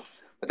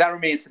 But that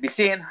remains to be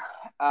seen.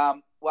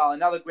 Well,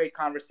 another great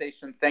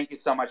conversation. Thank you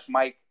so much,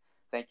 Mike.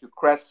 Thank you,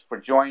 Chris, for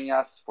joining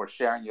us, for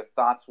sharing your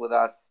thoughts with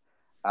us.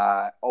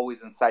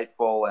 Always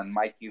insightful. And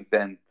Mike, you've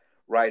been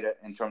right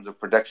in terms of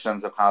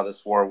predictions of how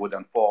this war would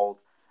unfold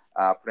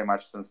pretty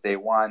much since day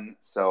one.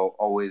 So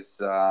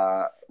always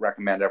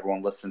recommend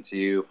everyone listen to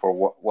you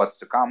for what's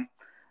to come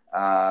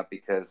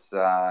because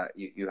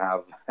you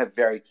have a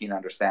very keen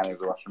understanding of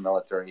the Russian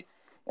military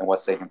and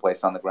what's taking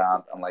place on the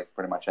ground, unlike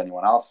pretty much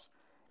anyone else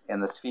in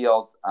this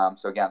field.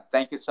 So again,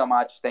 thank you so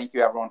much. Thank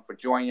you, everyone, for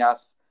joining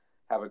us.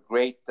 Have a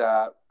great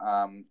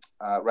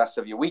rest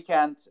of your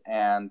weekend,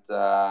 and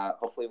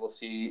hopefully we'll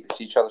see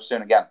each other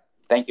soon again.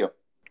 Thank you.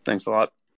 Thanks a lot.